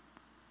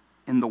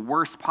in the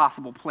worst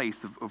possible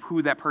place of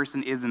who that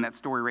person is in that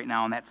story right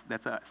now, and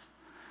that's us.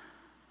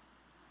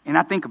 And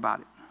I think about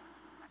it.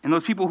 And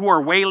those people who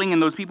are wailing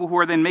and those people who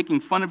are then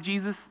making fun of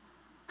Jesus,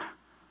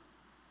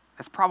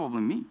 that's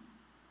probably me.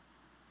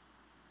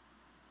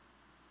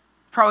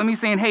 Probably me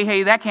saying,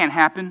 hey, that can't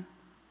happen.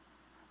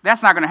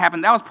 That's not going to happen.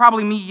 That was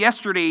probably me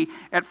yesterday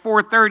at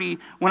 4:30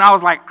 when I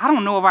was like, I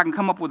don't know if I can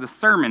come up with a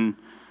sermon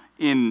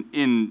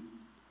in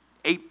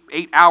 8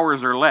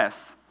 hours or less.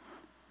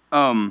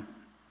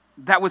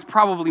 That was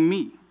probably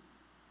me.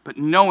 But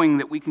knowing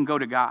that we can go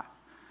to God,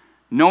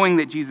 knowing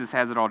that Jesus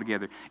has it all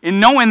together,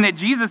 and knowing that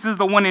Jesus is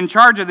the one in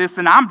charge of this,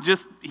 and I'm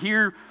just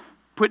here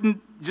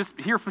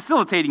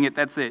facilitating it,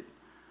 that's it.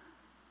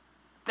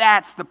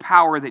 That's the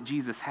power that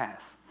Jesus has.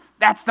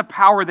 That's the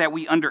power that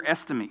we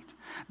underestimate.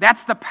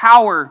 That's the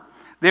power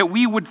that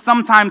we would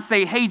sometimes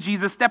say, hey,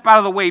 Jesus, step out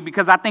of the way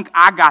because I think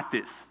I got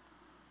this.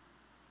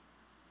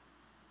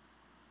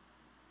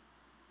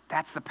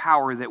 That's the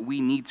power that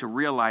we need to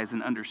realize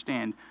and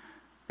understand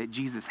that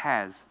Jesus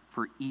has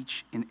for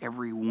each and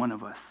every one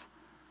of us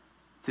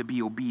to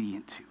be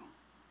obedient to.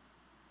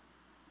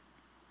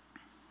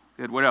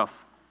 Good. What else?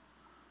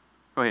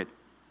 Go ahead.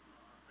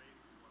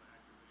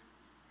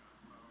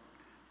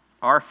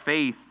 Our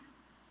faith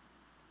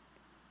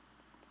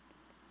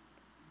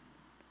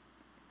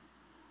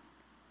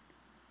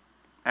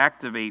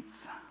activates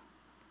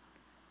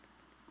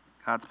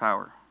God's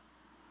power.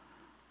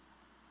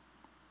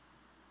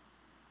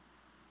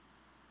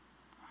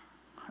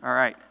 All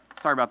right.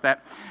 Sorry about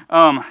that.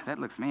 That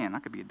looks, man, I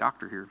could be a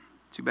doctor here.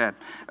 Too bad.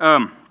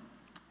 All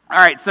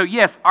right. So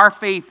yes, our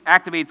faith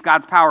activates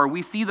God's power.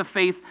 We see the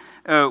faith.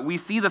 We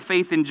see the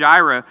faith in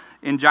Jairus.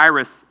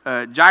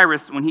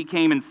 Jairus, when he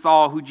came and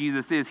saw who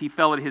Jesus is, he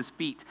fell at his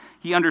feet.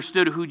 He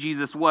understood who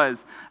Jesus was.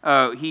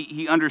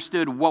 He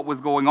understood what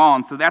was going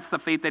on. So that's the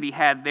faith that he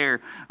had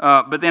there.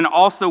 But then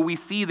also we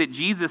see that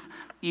Jesus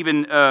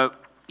even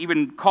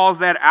calls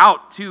that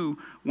out too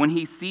when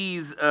he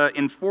sees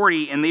in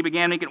 40, and they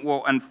began making,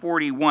 in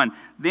 41.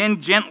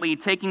 Then gently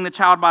taking the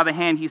child by the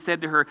hand, he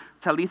said to her,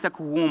 Talitha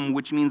koum,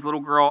 which means,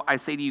 little girl, I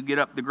say to you, get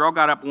up. The girl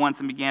got up once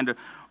and began to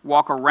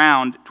walk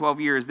around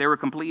 12 years. They were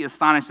completely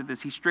astonished at this.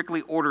 He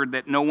strictly ordered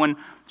that no one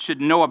should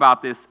know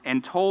about this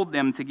and told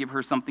them to give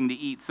her something to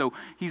eat. So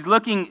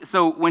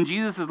when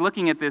Jesus is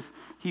looking at this,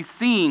 he's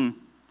seeing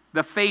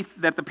the faith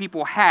that the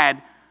people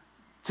had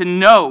to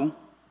know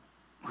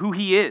who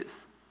he is.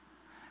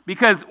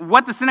 Because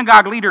what the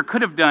synagogue leader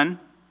could have done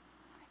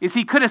is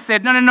he could have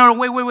said, no,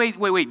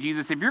 wait,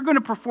 Jesus, if you're going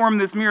to perform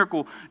this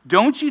miracle,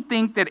 don't you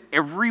think that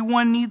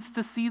everyone needs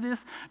to see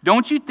this?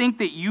 Don't you think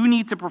that you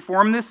need to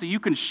perform this so you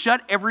can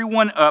shut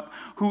everyone up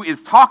who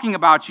is talking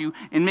about you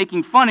and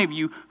making fun of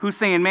you, who's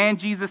saying, man,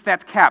 Jesus,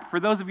 that's cap. For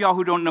those of y'all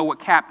who don't know what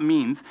cap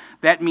means,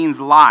 that means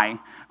lie.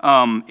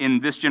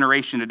 In this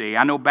generation today.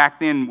 I know back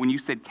then when you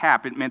said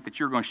cap, it meant that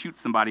you're going to shoot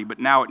somebody, but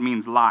now it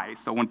means lie.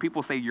 So when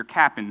people say you're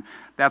capping,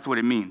 that's what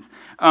it means.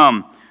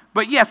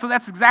 But yeah, so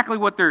that's exactly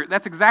what they're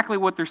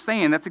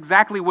saying. That's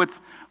exactly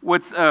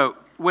what's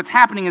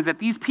happening is that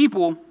these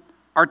people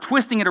are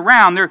twisting it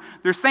around.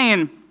 They're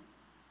saying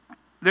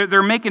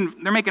they're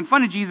making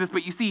fun of Jesus,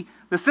 but you see,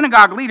 the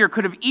synagogue leader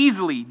could have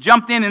easily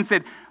jumped in and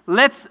said,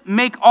 let's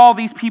make all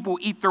these people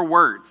eat their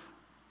words.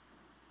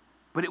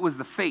 But it was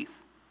the faith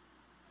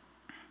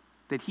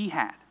that he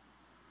had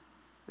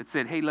that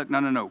said, hey, look,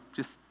 no,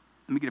 just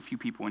let me get a few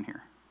people in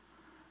here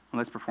and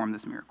let's perform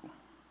this miracle.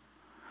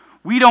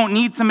 We don't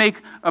need to make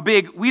a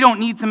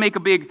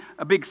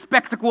big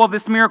spectacle of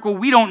this miracle.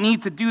 We don't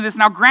need to do this.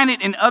 Now,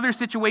 granted, in other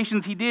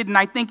situations he did, and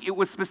I think it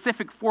was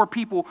specific for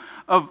people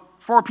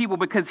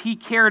because he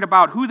cared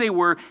about who they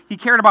were, he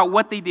cared about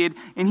what they did,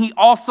 and he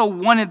also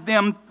wanted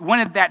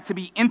that to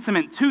be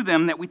intimate to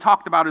them that we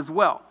talked about as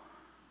well.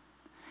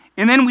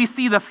 And then we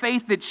see the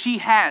faith that she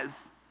has,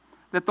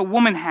 that the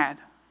woman had,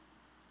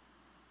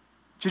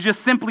 to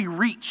just simply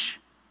reach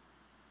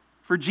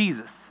for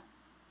Jesus.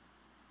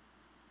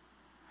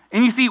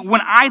 And you see,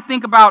 when I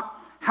think about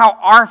how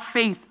our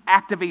faith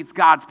activates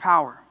God's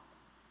power,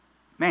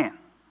 man,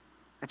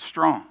 that's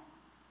strong.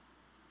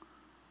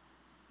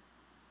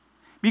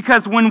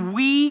 Because when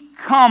we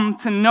come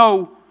to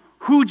know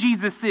who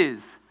Jesus is,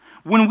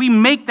 when we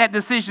make that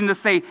decision to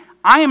say,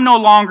 I am no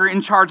longer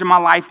in charge of my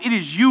life, it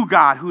is you,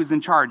 God, who is in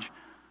charge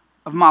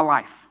of my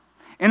life.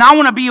 And I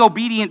want to be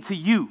obedient to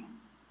you.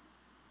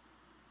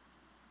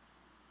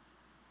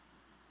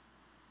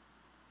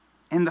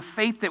 And the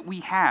faith that we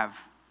have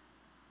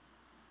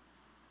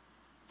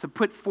to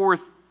put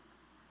forth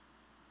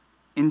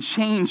and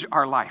change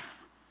our life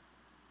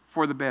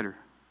for the better.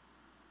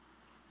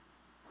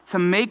 To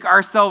make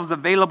ourselves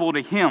available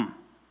to Him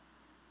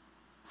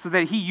so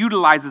that He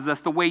utilizes us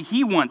the way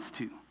He wants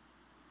to.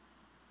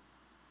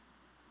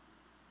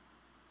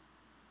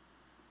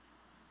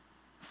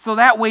 So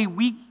that way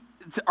we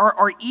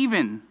are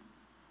even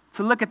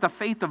to look at the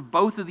faith of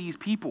both of these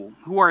people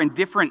who are in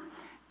different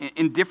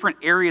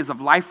areas of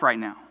life right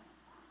now.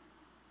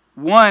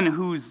 One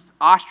who's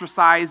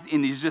ostracized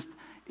and is just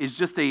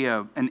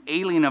an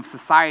alien of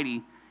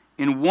society,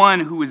 and one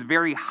who is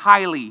very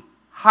highly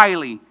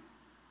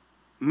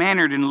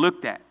mannered and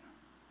looked at.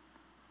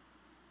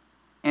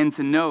 And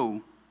to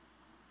know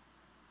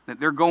that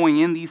they're going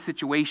in these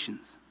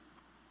situations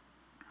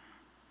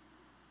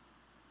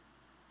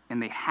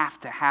and they have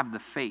to have the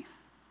faith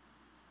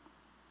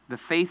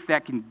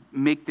that can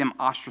make them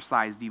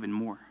ostracized even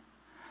more.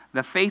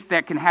 The faith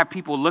that can have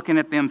people looking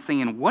at them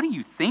saying, what are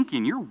you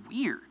thinking? You're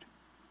weird.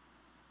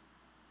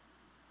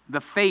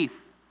 The faith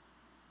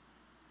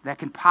that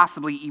can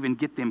possibly even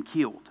get them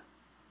killed.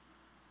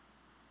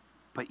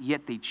 But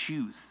yet they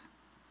choose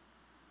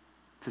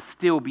to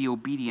still be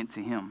obedient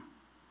to Him.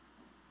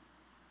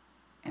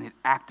 And it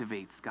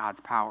activates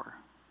God's power.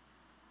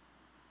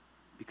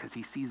 Because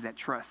He sees that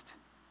trust.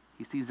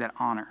 He sees that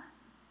honor.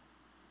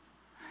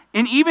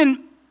 And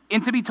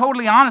to be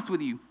totally honest with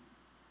you,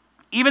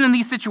 even in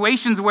these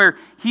situations where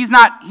he's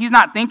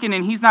not thinking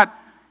and he's not,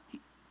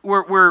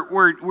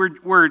 where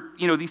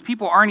these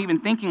people aren't even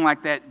thinking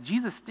like that,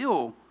 Jesus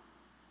still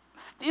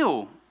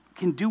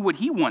can do what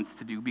He wants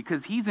to do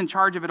because He's in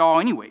charge of it all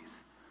anyways.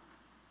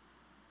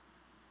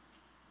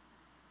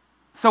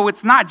 So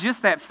it's not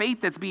just that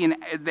faith that's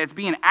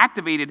being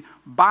activated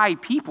by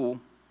people,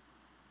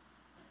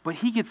 but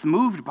He gets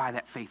moved by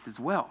that faith as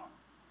well.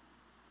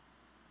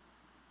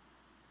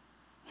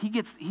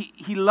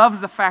 He loves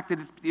the fact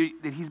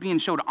that He's being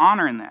showed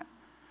honor in that.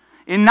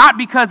 And not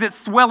because it's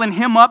swelling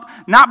Him up,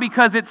 not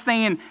because it's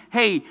saying,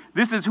 hey,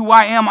 this is who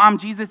I am, I'm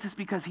Jesus. It's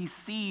because He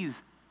sees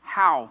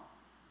how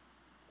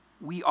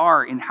we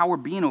are and how we're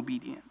being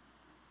obedient.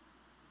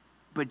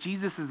 But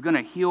Jesus is going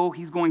to heal.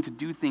 He's going to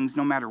do things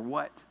no matter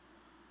what.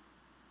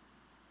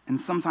 And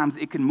sometimes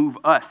it can move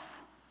us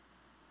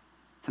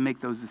to make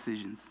those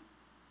decisions.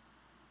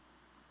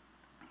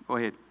 Go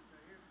ahead.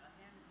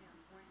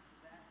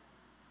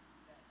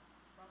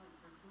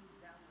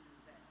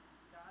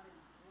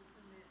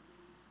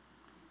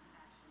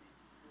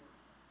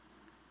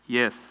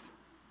 Yes.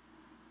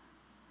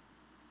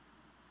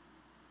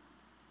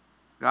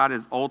 God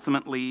is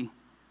ultimately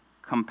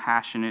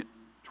compassionate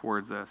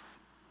towards us.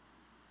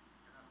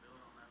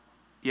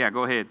 Yeah,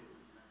 go ahead.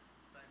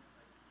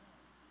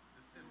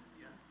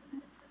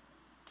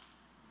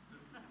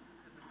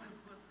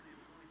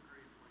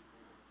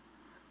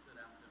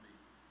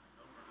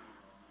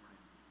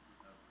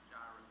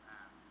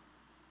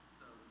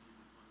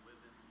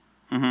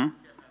 Mm-hmm.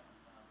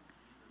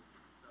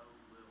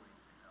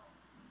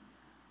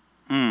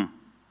 Mm.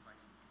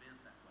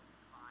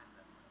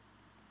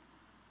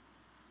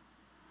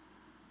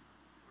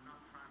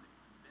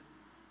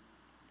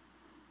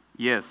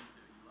 Yes.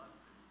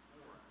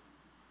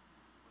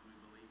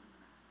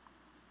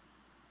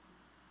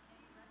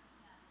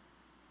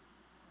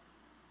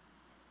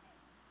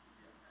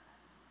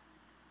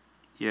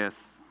 Yes.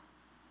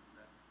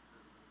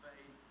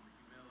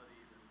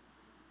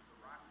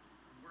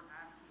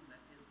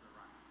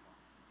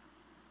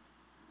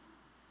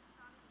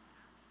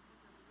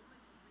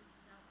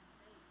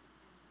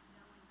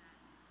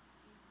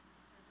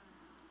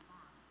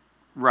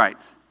 Right.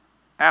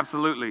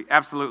 Absolutely.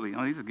 Absolutely.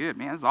 Oh, these are good,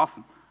 man. This is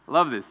awesome. I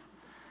love this.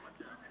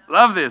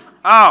 Love this.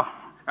 Oh,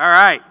 all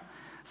right.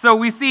 So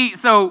we see,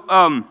 so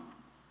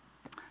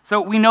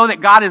we know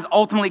that God is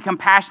ultimately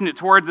compassionate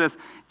towards us.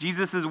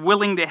 Jesus is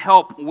willing to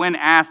help when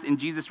asked, and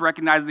Jesus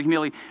recognizes the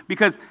humility.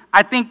 Because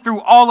I think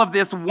through all of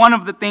this, one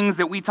of the things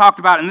that we talked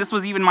about, and this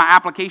was even my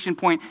application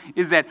point,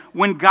 is that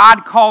when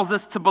God calls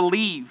us to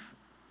believe,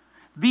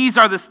 these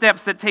are the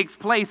steps that takes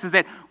place, is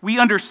that we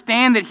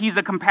understand that He's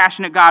a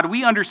compassionate God.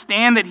 We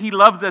understand that He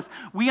loves us.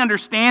 We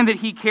understand that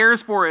He cares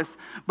for us.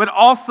 But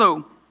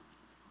also,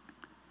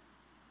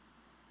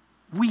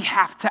 we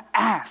have to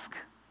ask.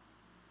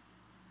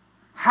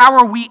 How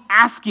are we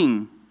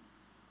asking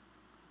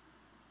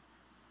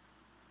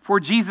for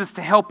Jesus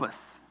to help us?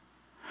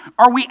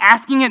 Are we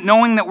asking it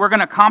knowing that we're going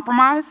to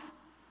compromise?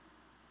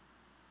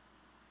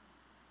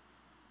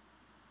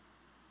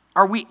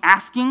 Are we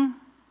asking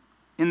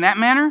in that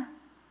manner?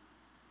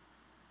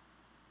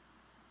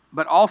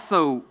 But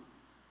also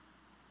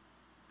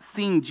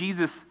seeing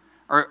Jesus,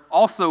 or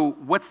also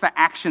what's the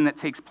action that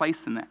takes place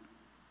in that?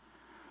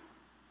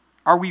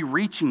 Are we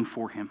reaching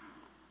for Him?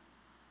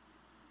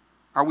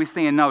 Are we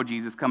saying, no,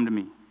 Jesus, come to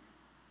me?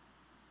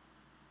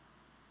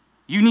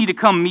 You need to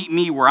come meet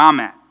me where I'm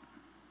at.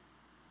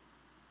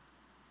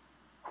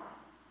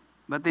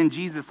 But then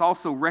Jesus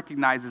also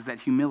recognizes that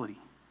humility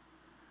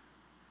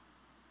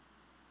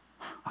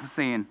of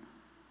saying,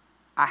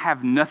 I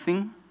have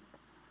nothing.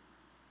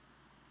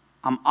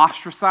 I'm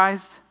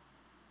ostracized.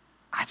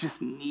 I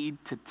just need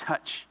to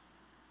touch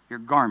your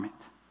garment.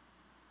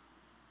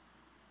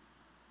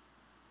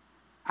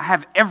 I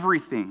have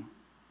everything.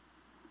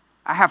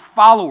 I have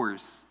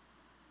followers.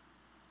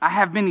 I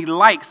have many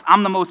likes.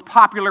 I'm the most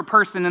popular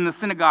person in the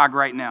synagogue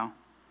right now.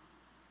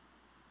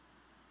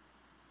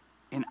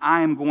 And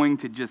I am going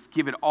to just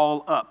give it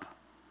all up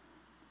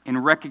in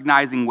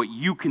recognizing what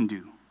you can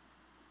do.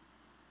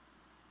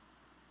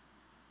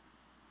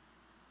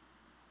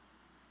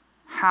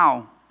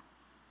 How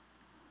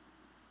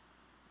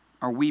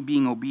are we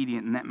being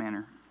obedient in that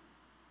manner?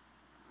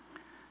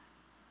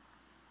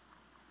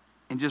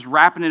 And just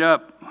wrapping it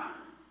up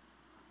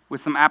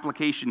with some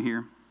application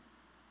here.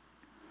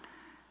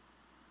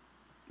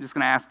 I'm just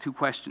going to ask two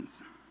questions.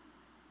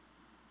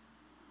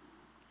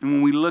 And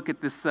when we look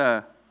at this,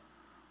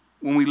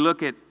 when we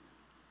look at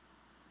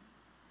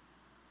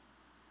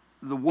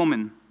the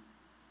woman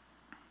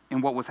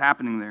and what was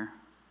happening there,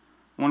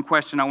 one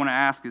question I want to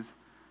ask is,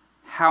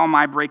 how am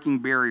I breaking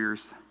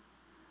barriers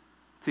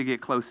to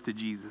get close to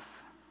Jesus?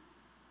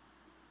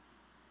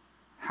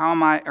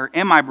 Am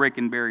I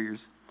breaking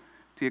barriers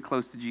to get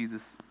close to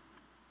Jesus?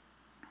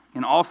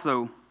 And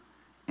also,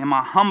 am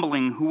I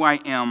humbling who I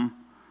am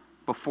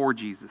before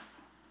Jesus?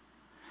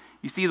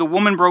 You see, the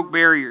woman broke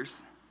barriers.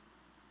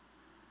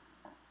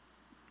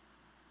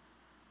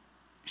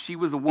 She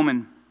was a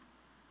woman.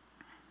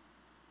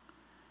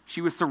 She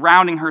was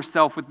surrounding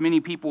herself with many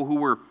people who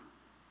were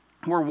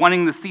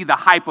wanting to see the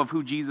hype of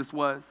who Jesus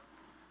was.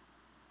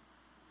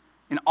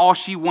 And all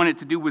she wanted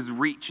to do was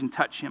reach and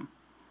touch him.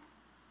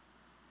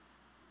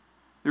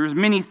 There was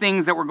many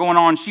things that were going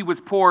on. She was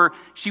poor.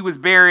 She was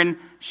barren.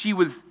 She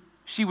was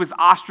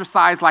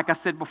ostracized, like I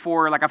said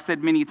before, like I've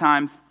said many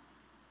times.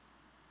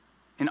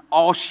 And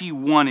all she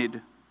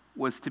wanted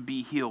was to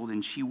be healed,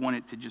 and she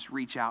wanted to just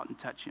reach out and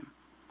touch him.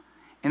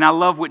 And I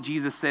love what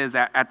Jesus says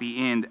at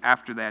the end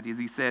after that.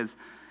 He said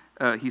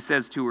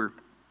to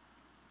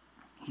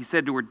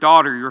her,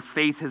 daughter, your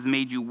faith has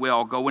made you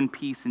well. Go in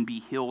peace and be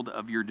healed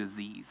of your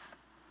disease.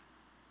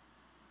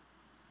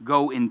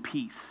 Go in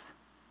peace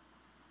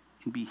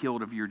and be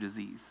healed of your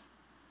disease.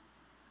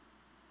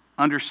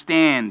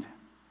 Understand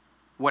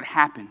what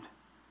happened.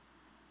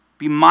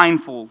 Be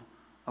mindful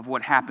of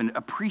what happened.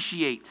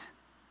 Appreciate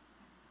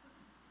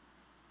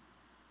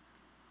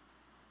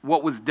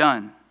what was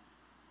done.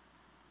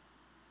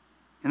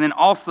 And then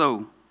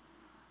also,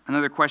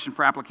 another question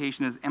for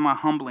application is, am I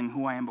humbling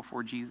who I am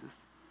before Jesus?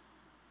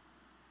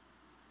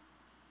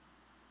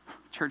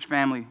 Church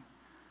family,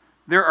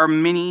 there are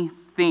many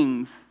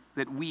things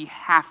that we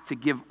have to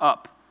give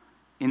up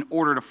in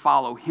order to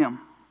follow him.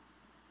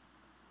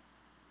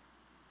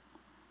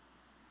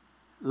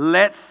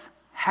 Let's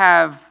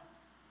have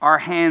our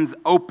hands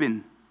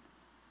open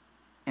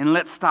and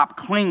let's stop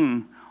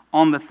clinging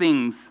on the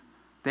things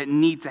that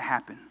need to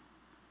happen,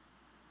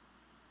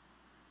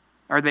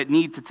 or that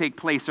need to take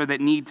place, or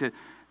that need to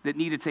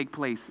take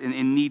place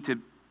and need to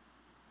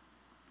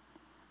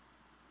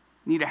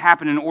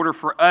happen in order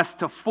for us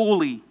to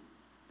fully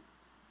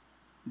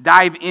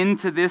dive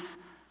into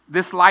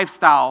this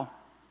lifestyle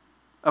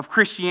of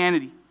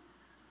Christianity.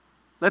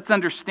 Let's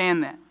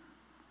understand that.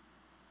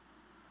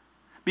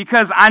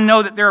 Because I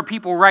know that there are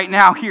people right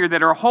now here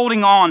that are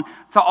holding on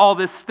to all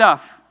this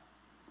stuff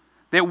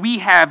that we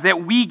have,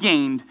 that we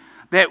gained,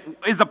 that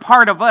is a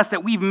part of us,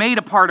 that we've made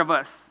a part of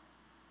us.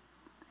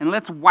 And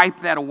let's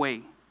wipe that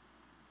away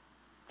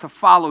to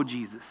follow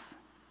Jesus,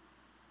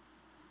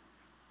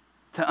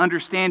 to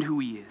understand who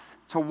he is,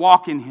 to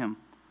walk in him,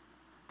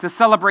 to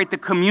celebrate the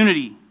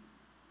community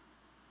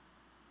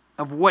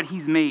of what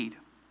he's made.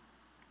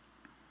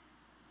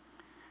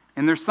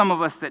 And there's some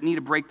of us that need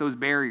to break those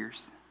barriers.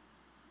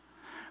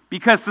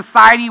 Because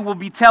society will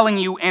be telling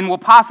you, and will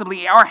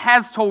possibly, or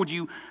has told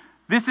you,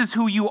 this is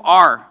who you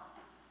are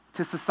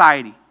to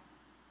society.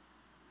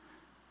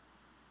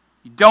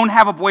 You don't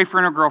have a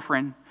boyfriend or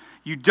girlfriend.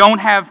 You don't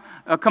have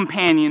a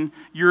companion.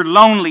 You're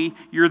lonely.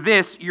 You're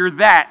this. You're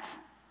that.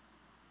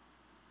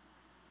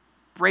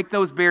 Break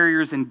those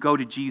barriers and go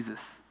to Jesus.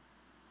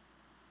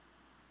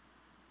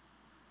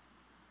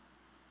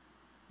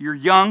 You're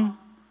young,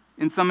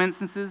 in some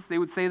instances, they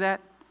would say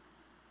that.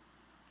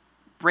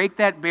 Break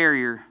that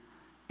barrier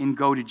and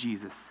go to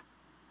Jesus.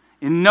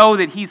 And know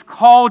that he's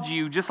called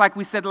you, just like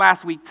we said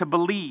last week, to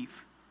believe.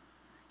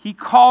 He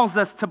calls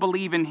us to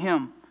believe in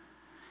him.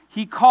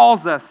 He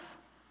calls us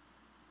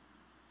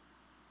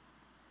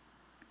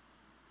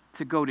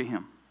to go to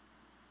him.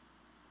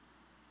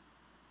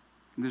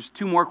 And there's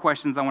two more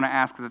questions I want to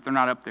ask that they're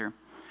not up there.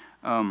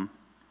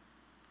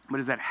 But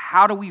is that,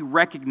 how do we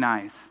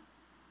recognize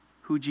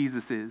who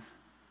Jesus is?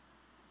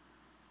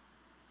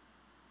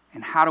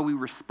 And how do we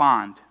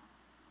respond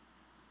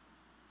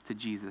to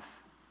Jesus?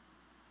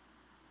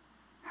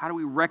 How do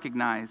we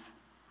recognize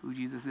who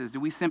Jesus is? Do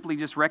we simply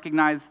just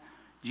recognize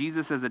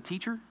Jesus as a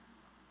teacher?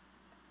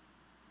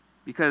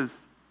 Because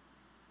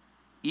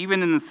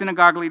even in the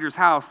synagogue leader's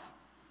house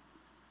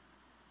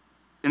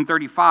in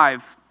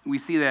 35, we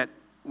see that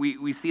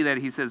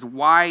he says,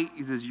 "Why?"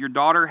 He says, "Your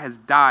daughter has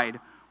died.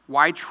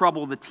 Why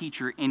trouble the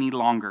teacher any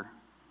longer?"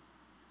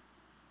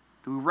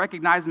 Do we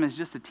recognize him as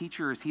just a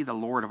teacher, or is he the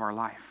Lord of our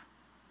life?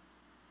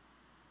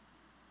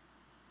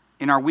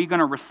 And are we going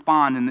to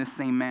respond in this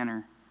same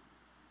manner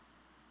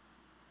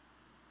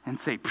and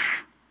say,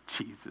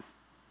 Jesus?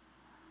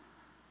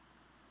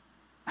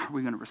 Are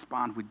we going to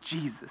respond with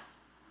Jesus?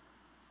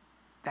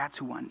 That's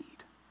who I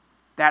need.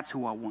 That's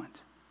who I want.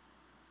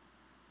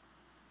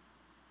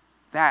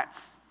 That's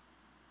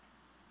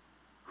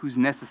who's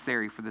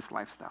necessary for this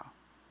lifestyle.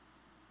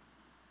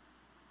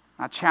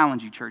 I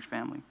challenge you, church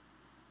family,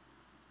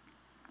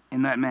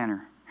 in that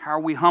manner. How are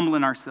we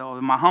humbling ourselves?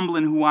 Am I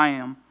humbling who I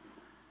am?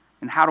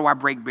 And how do I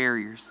break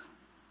barriers?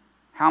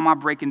 How am I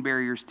breaking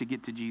barriers to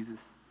get to Jesus?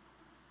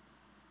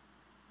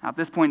 Now, at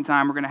this point in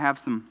time, we're going to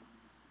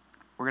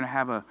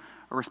have a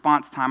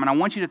response time, and I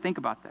want you to think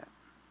about that.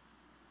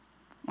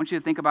 I want you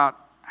to think about,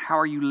 how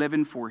are you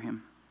living for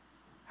him?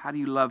 How do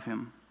you love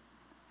him?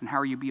 And how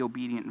are you be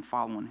obedient and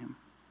following him?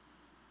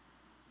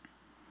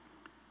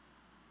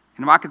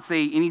 And if I could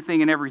say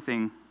anything and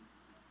everything,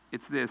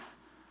 it's this: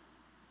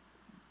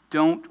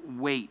 don't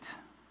wait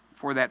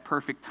for that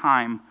perfect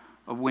time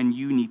of when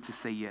you need to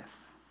say yes.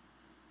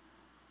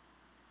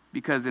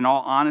 Because in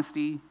all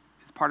honesty,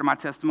 as part of my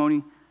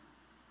testimony,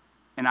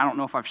 and I don't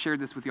know if I've shared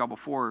this with y'all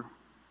before,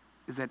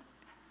 is that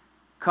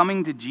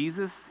coming to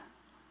Jesus,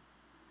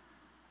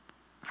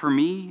 for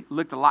me,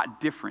 looked a lot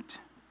different.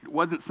 It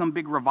wasn't some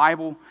big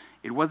revival.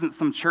 It wasn't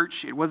some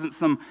church. It wasn't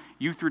some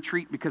youth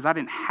retreat, because I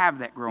didn't have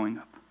that growing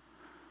up.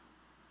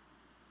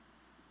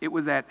 It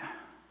was at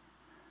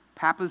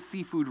Papa's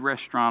Seafood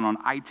Restaurant on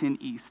I-10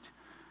 East,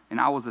 and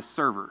I was a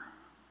server.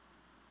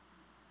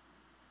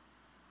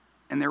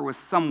 And there was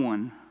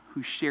someone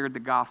who shared the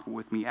gospel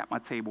with me at my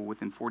table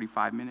within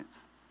 45 minutes.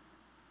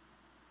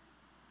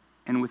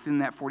 And within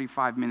that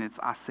 45 minutes,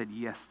 I said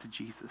yes to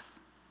Jesus.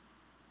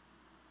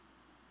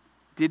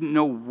 Didn't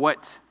know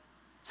what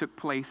took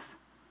place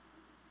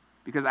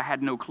because I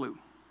had no clue.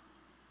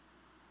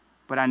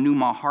 But I knew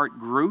my heart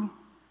grew.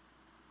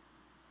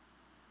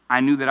 I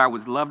knew that I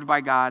was loved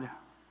by God.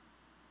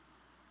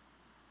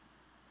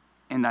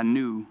 And I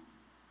knew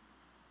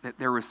that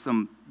there was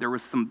some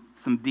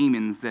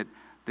demons that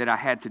I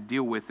had to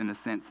deal with, in a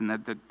sense, and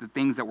that the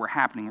things that were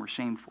happening were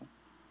shameful.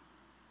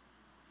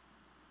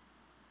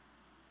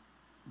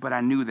 But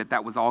I knew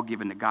that was all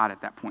given to God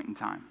at that point in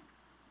time.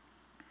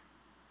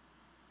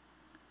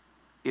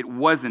 It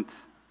wasn't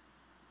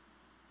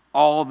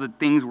all the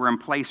things were in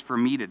place for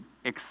me to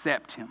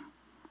accept him.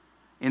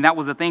 And that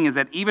was the thing, is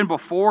that even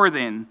before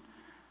then,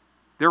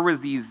 there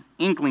was these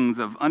inklings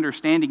of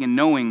understanding and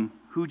knowing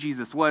who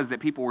Jesus was that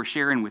people were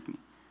sharing with me.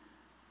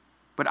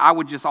 But I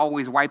would just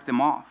always wipe them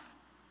off.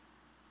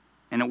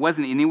 And it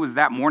was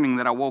that morning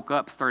that I woke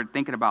up, started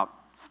thinking about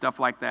stuff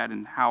like that,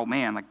 and how,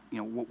 man,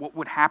 what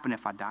would happen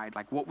if I died?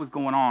 Like, what was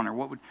going on, or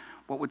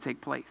what would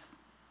take place?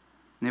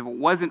 And if it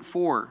wasn't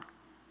for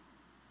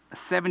a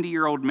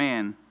 70-year-old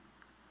man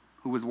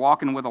who was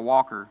walking with a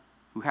walker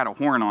who had a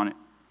horn on it,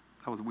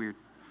 that was weird,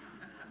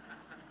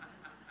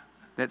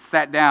 that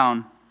sat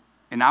down,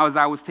 and as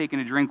I was taking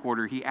a drink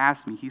order, he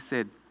asked me, he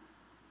said,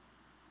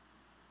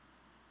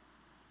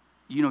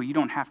 you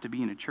don't have to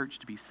be in a church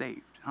to be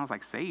saved. And I was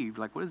like, saved?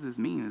 Like, what does this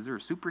mean? Is there a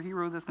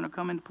superhero that's going to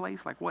come into place?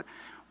 Like, what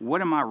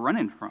am I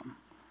running from?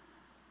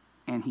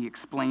 And he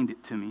explained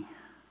it to me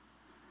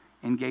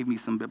and gave me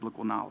some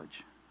biblical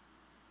knowledge.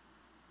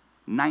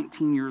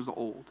 19 years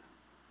old.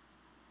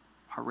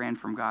 I ran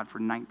from God for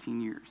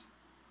 19 years.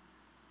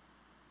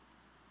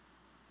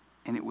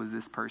 And it was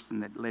this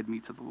person that led me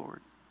to the Lord.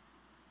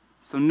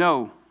 So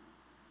no,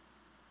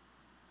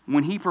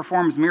 when he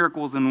performs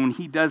miracles and when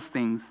he does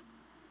things,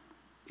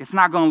 it's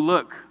not going to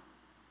look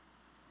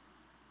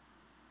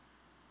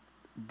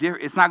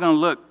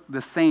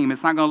the same.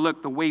 It's not going to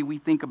look the way we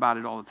think about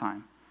it all the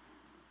time.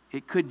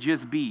 It could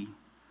just be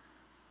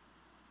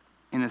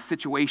in a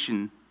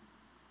situation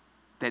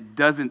that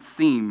doesn't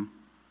seem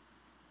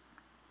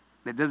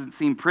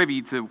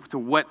privy to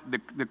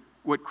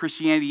what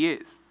Christianity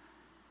is.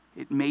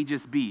 It may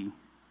just be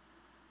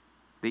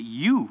that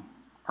you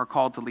are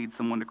called to lead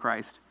someone to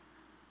Christ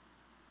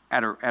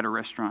at a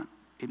restaurant.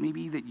 It may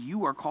be that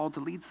you are called to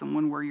lead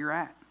someone where you're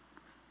at.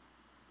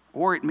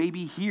 Or it may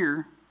be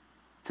here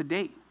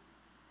today.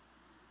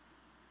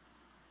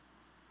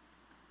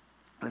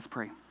 Let's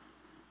pray.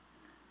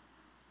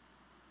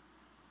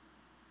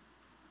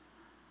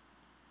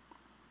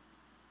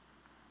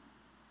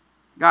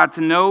 God,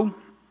 to know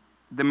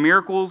the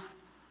miracles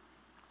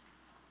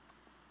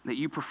that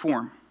you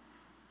perform,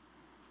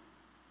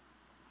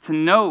 to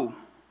know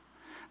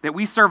that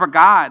we serve a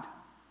God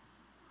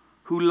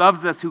who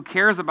loves us, who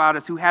cares about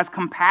us, who has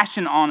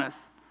compassion on us,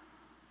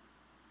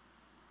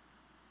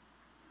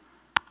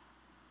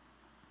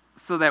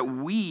 so that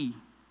we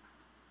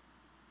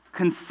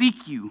can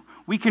seek you.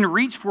 We can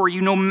reach for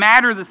you no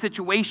matter the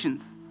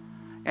situations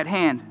at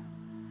hand.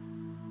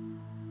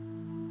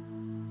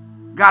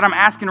 God, I'm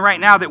asking right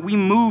now that we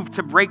move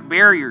to break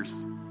barriers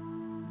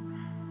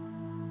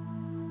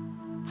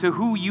to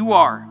who you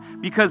are,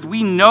 because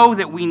we know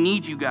that we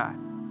need you, God.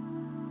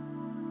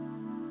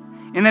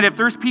 And that if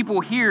there's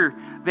people here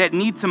that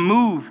need to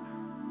move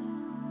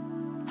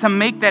to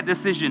make that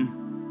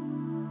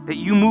decision, that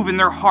you move in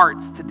their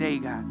hearts today,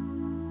 God.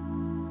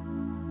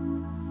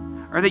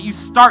 Or that you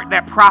start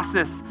that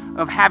process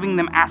of having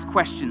them ask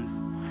questions,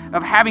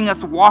 of having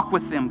us walk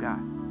with them, God.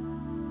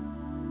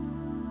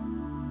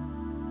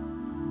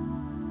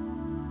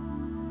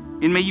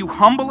 And may you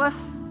humble us,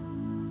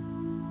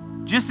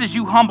 just as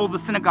you humbled the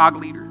synagogue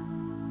leader,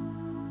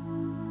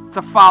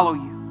 to follow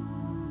you.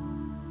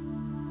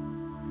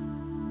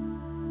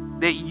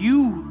 That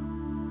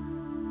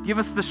you give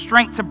us the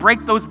strength to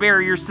break those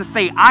barriers, to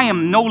say, I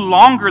am no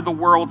longer the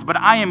world's, but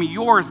I am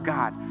yours,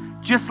 God,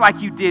 just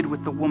like you did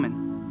with the woman.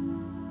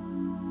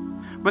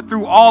 But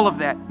through all of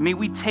that, may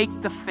we take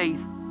the faith,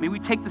 may we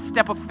take the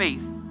step of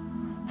faith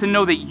to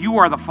know that you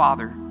are the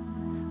Father,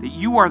 that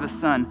you are the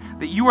Son,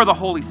 that you are the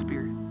Holy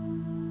Spirit.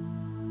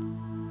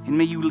 And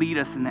may you lead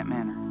us in that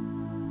manner.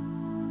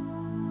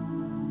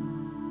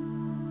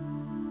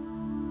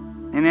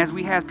 And as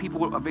we have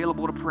people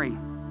available to pray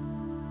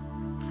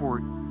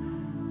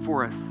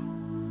for us,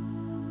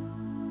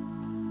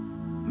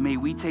 may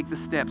we take the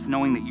steps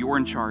knowing that you're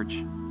in charge,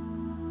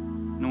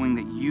 knowing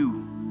that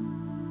you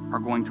are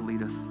going to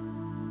lead us.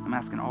 I'm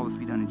asking all this to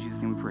be done in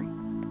Jesus' name we pray.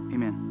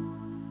 Amen.